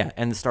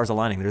and the stars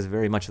aligning. There's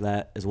very much of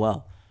that as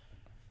well.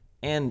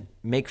 And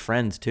make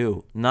friends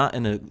too, not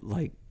in a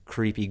like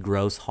creepy,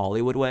 gross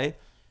Hollywood way,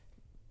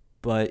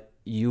 but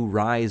you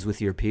rise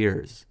with your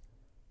peers.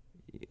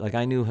 Like,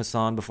 I knew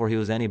Hassan before he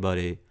was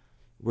anybody.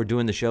 We're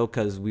doing the show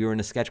because we were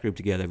in a sketch group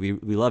together. We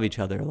love each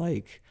other.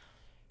 Like,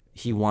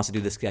 he wants to do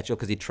the sketch show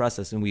because he trusts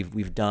us, and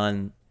we've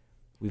done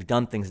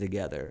things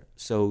together.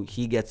 So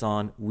he gets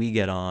on, we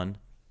get on.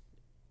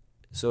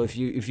 So if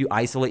you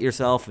isolate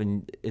yourself,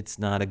 and it's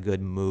not a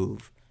good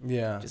move.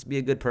 Yeah. Just be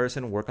a good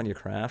person, work on your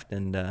craft,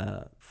 and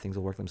things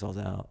will work themselves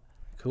out.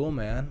 Cool,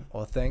 man.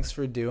 Well, thanks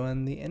for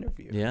doing the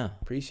interview. Yeah.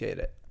 Appreciate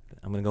it.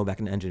 I'm going to go back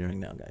into engineering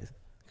now, guys.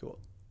 Cool.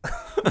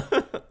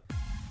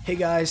 Hey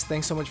guys,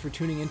 thanks so much for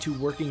tuning into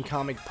Working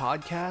Comic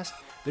Podcast.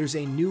 There's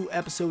a new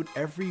episode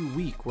every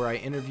week where I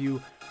interview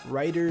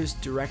writers,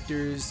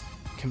 directors,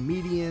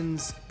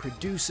 comedians,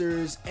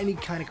 producers, any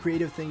kind of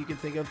creative thing you can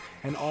think of,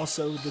 and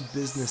also the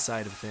business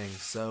side of things.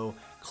 So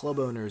club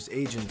owners,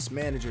 agents,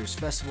 managers,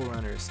 festival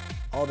runners,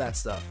 all that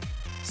stuff.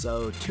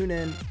 So tune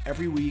in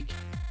every week,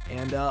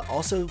 and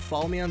also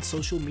follow me on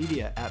social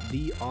media at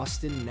The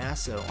Austin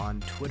Nasso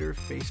on Twitter,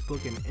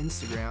 Facebook, and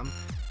Instagram.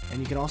 And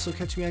you can also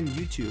catch me on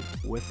YouTube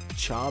with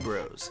Cha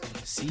Bros,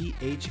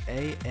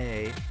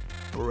 CHAA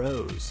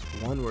Bros,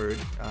 one word.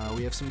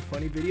 We have some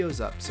funny videos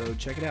up, so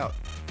check it out.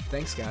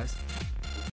 Thanks, guys.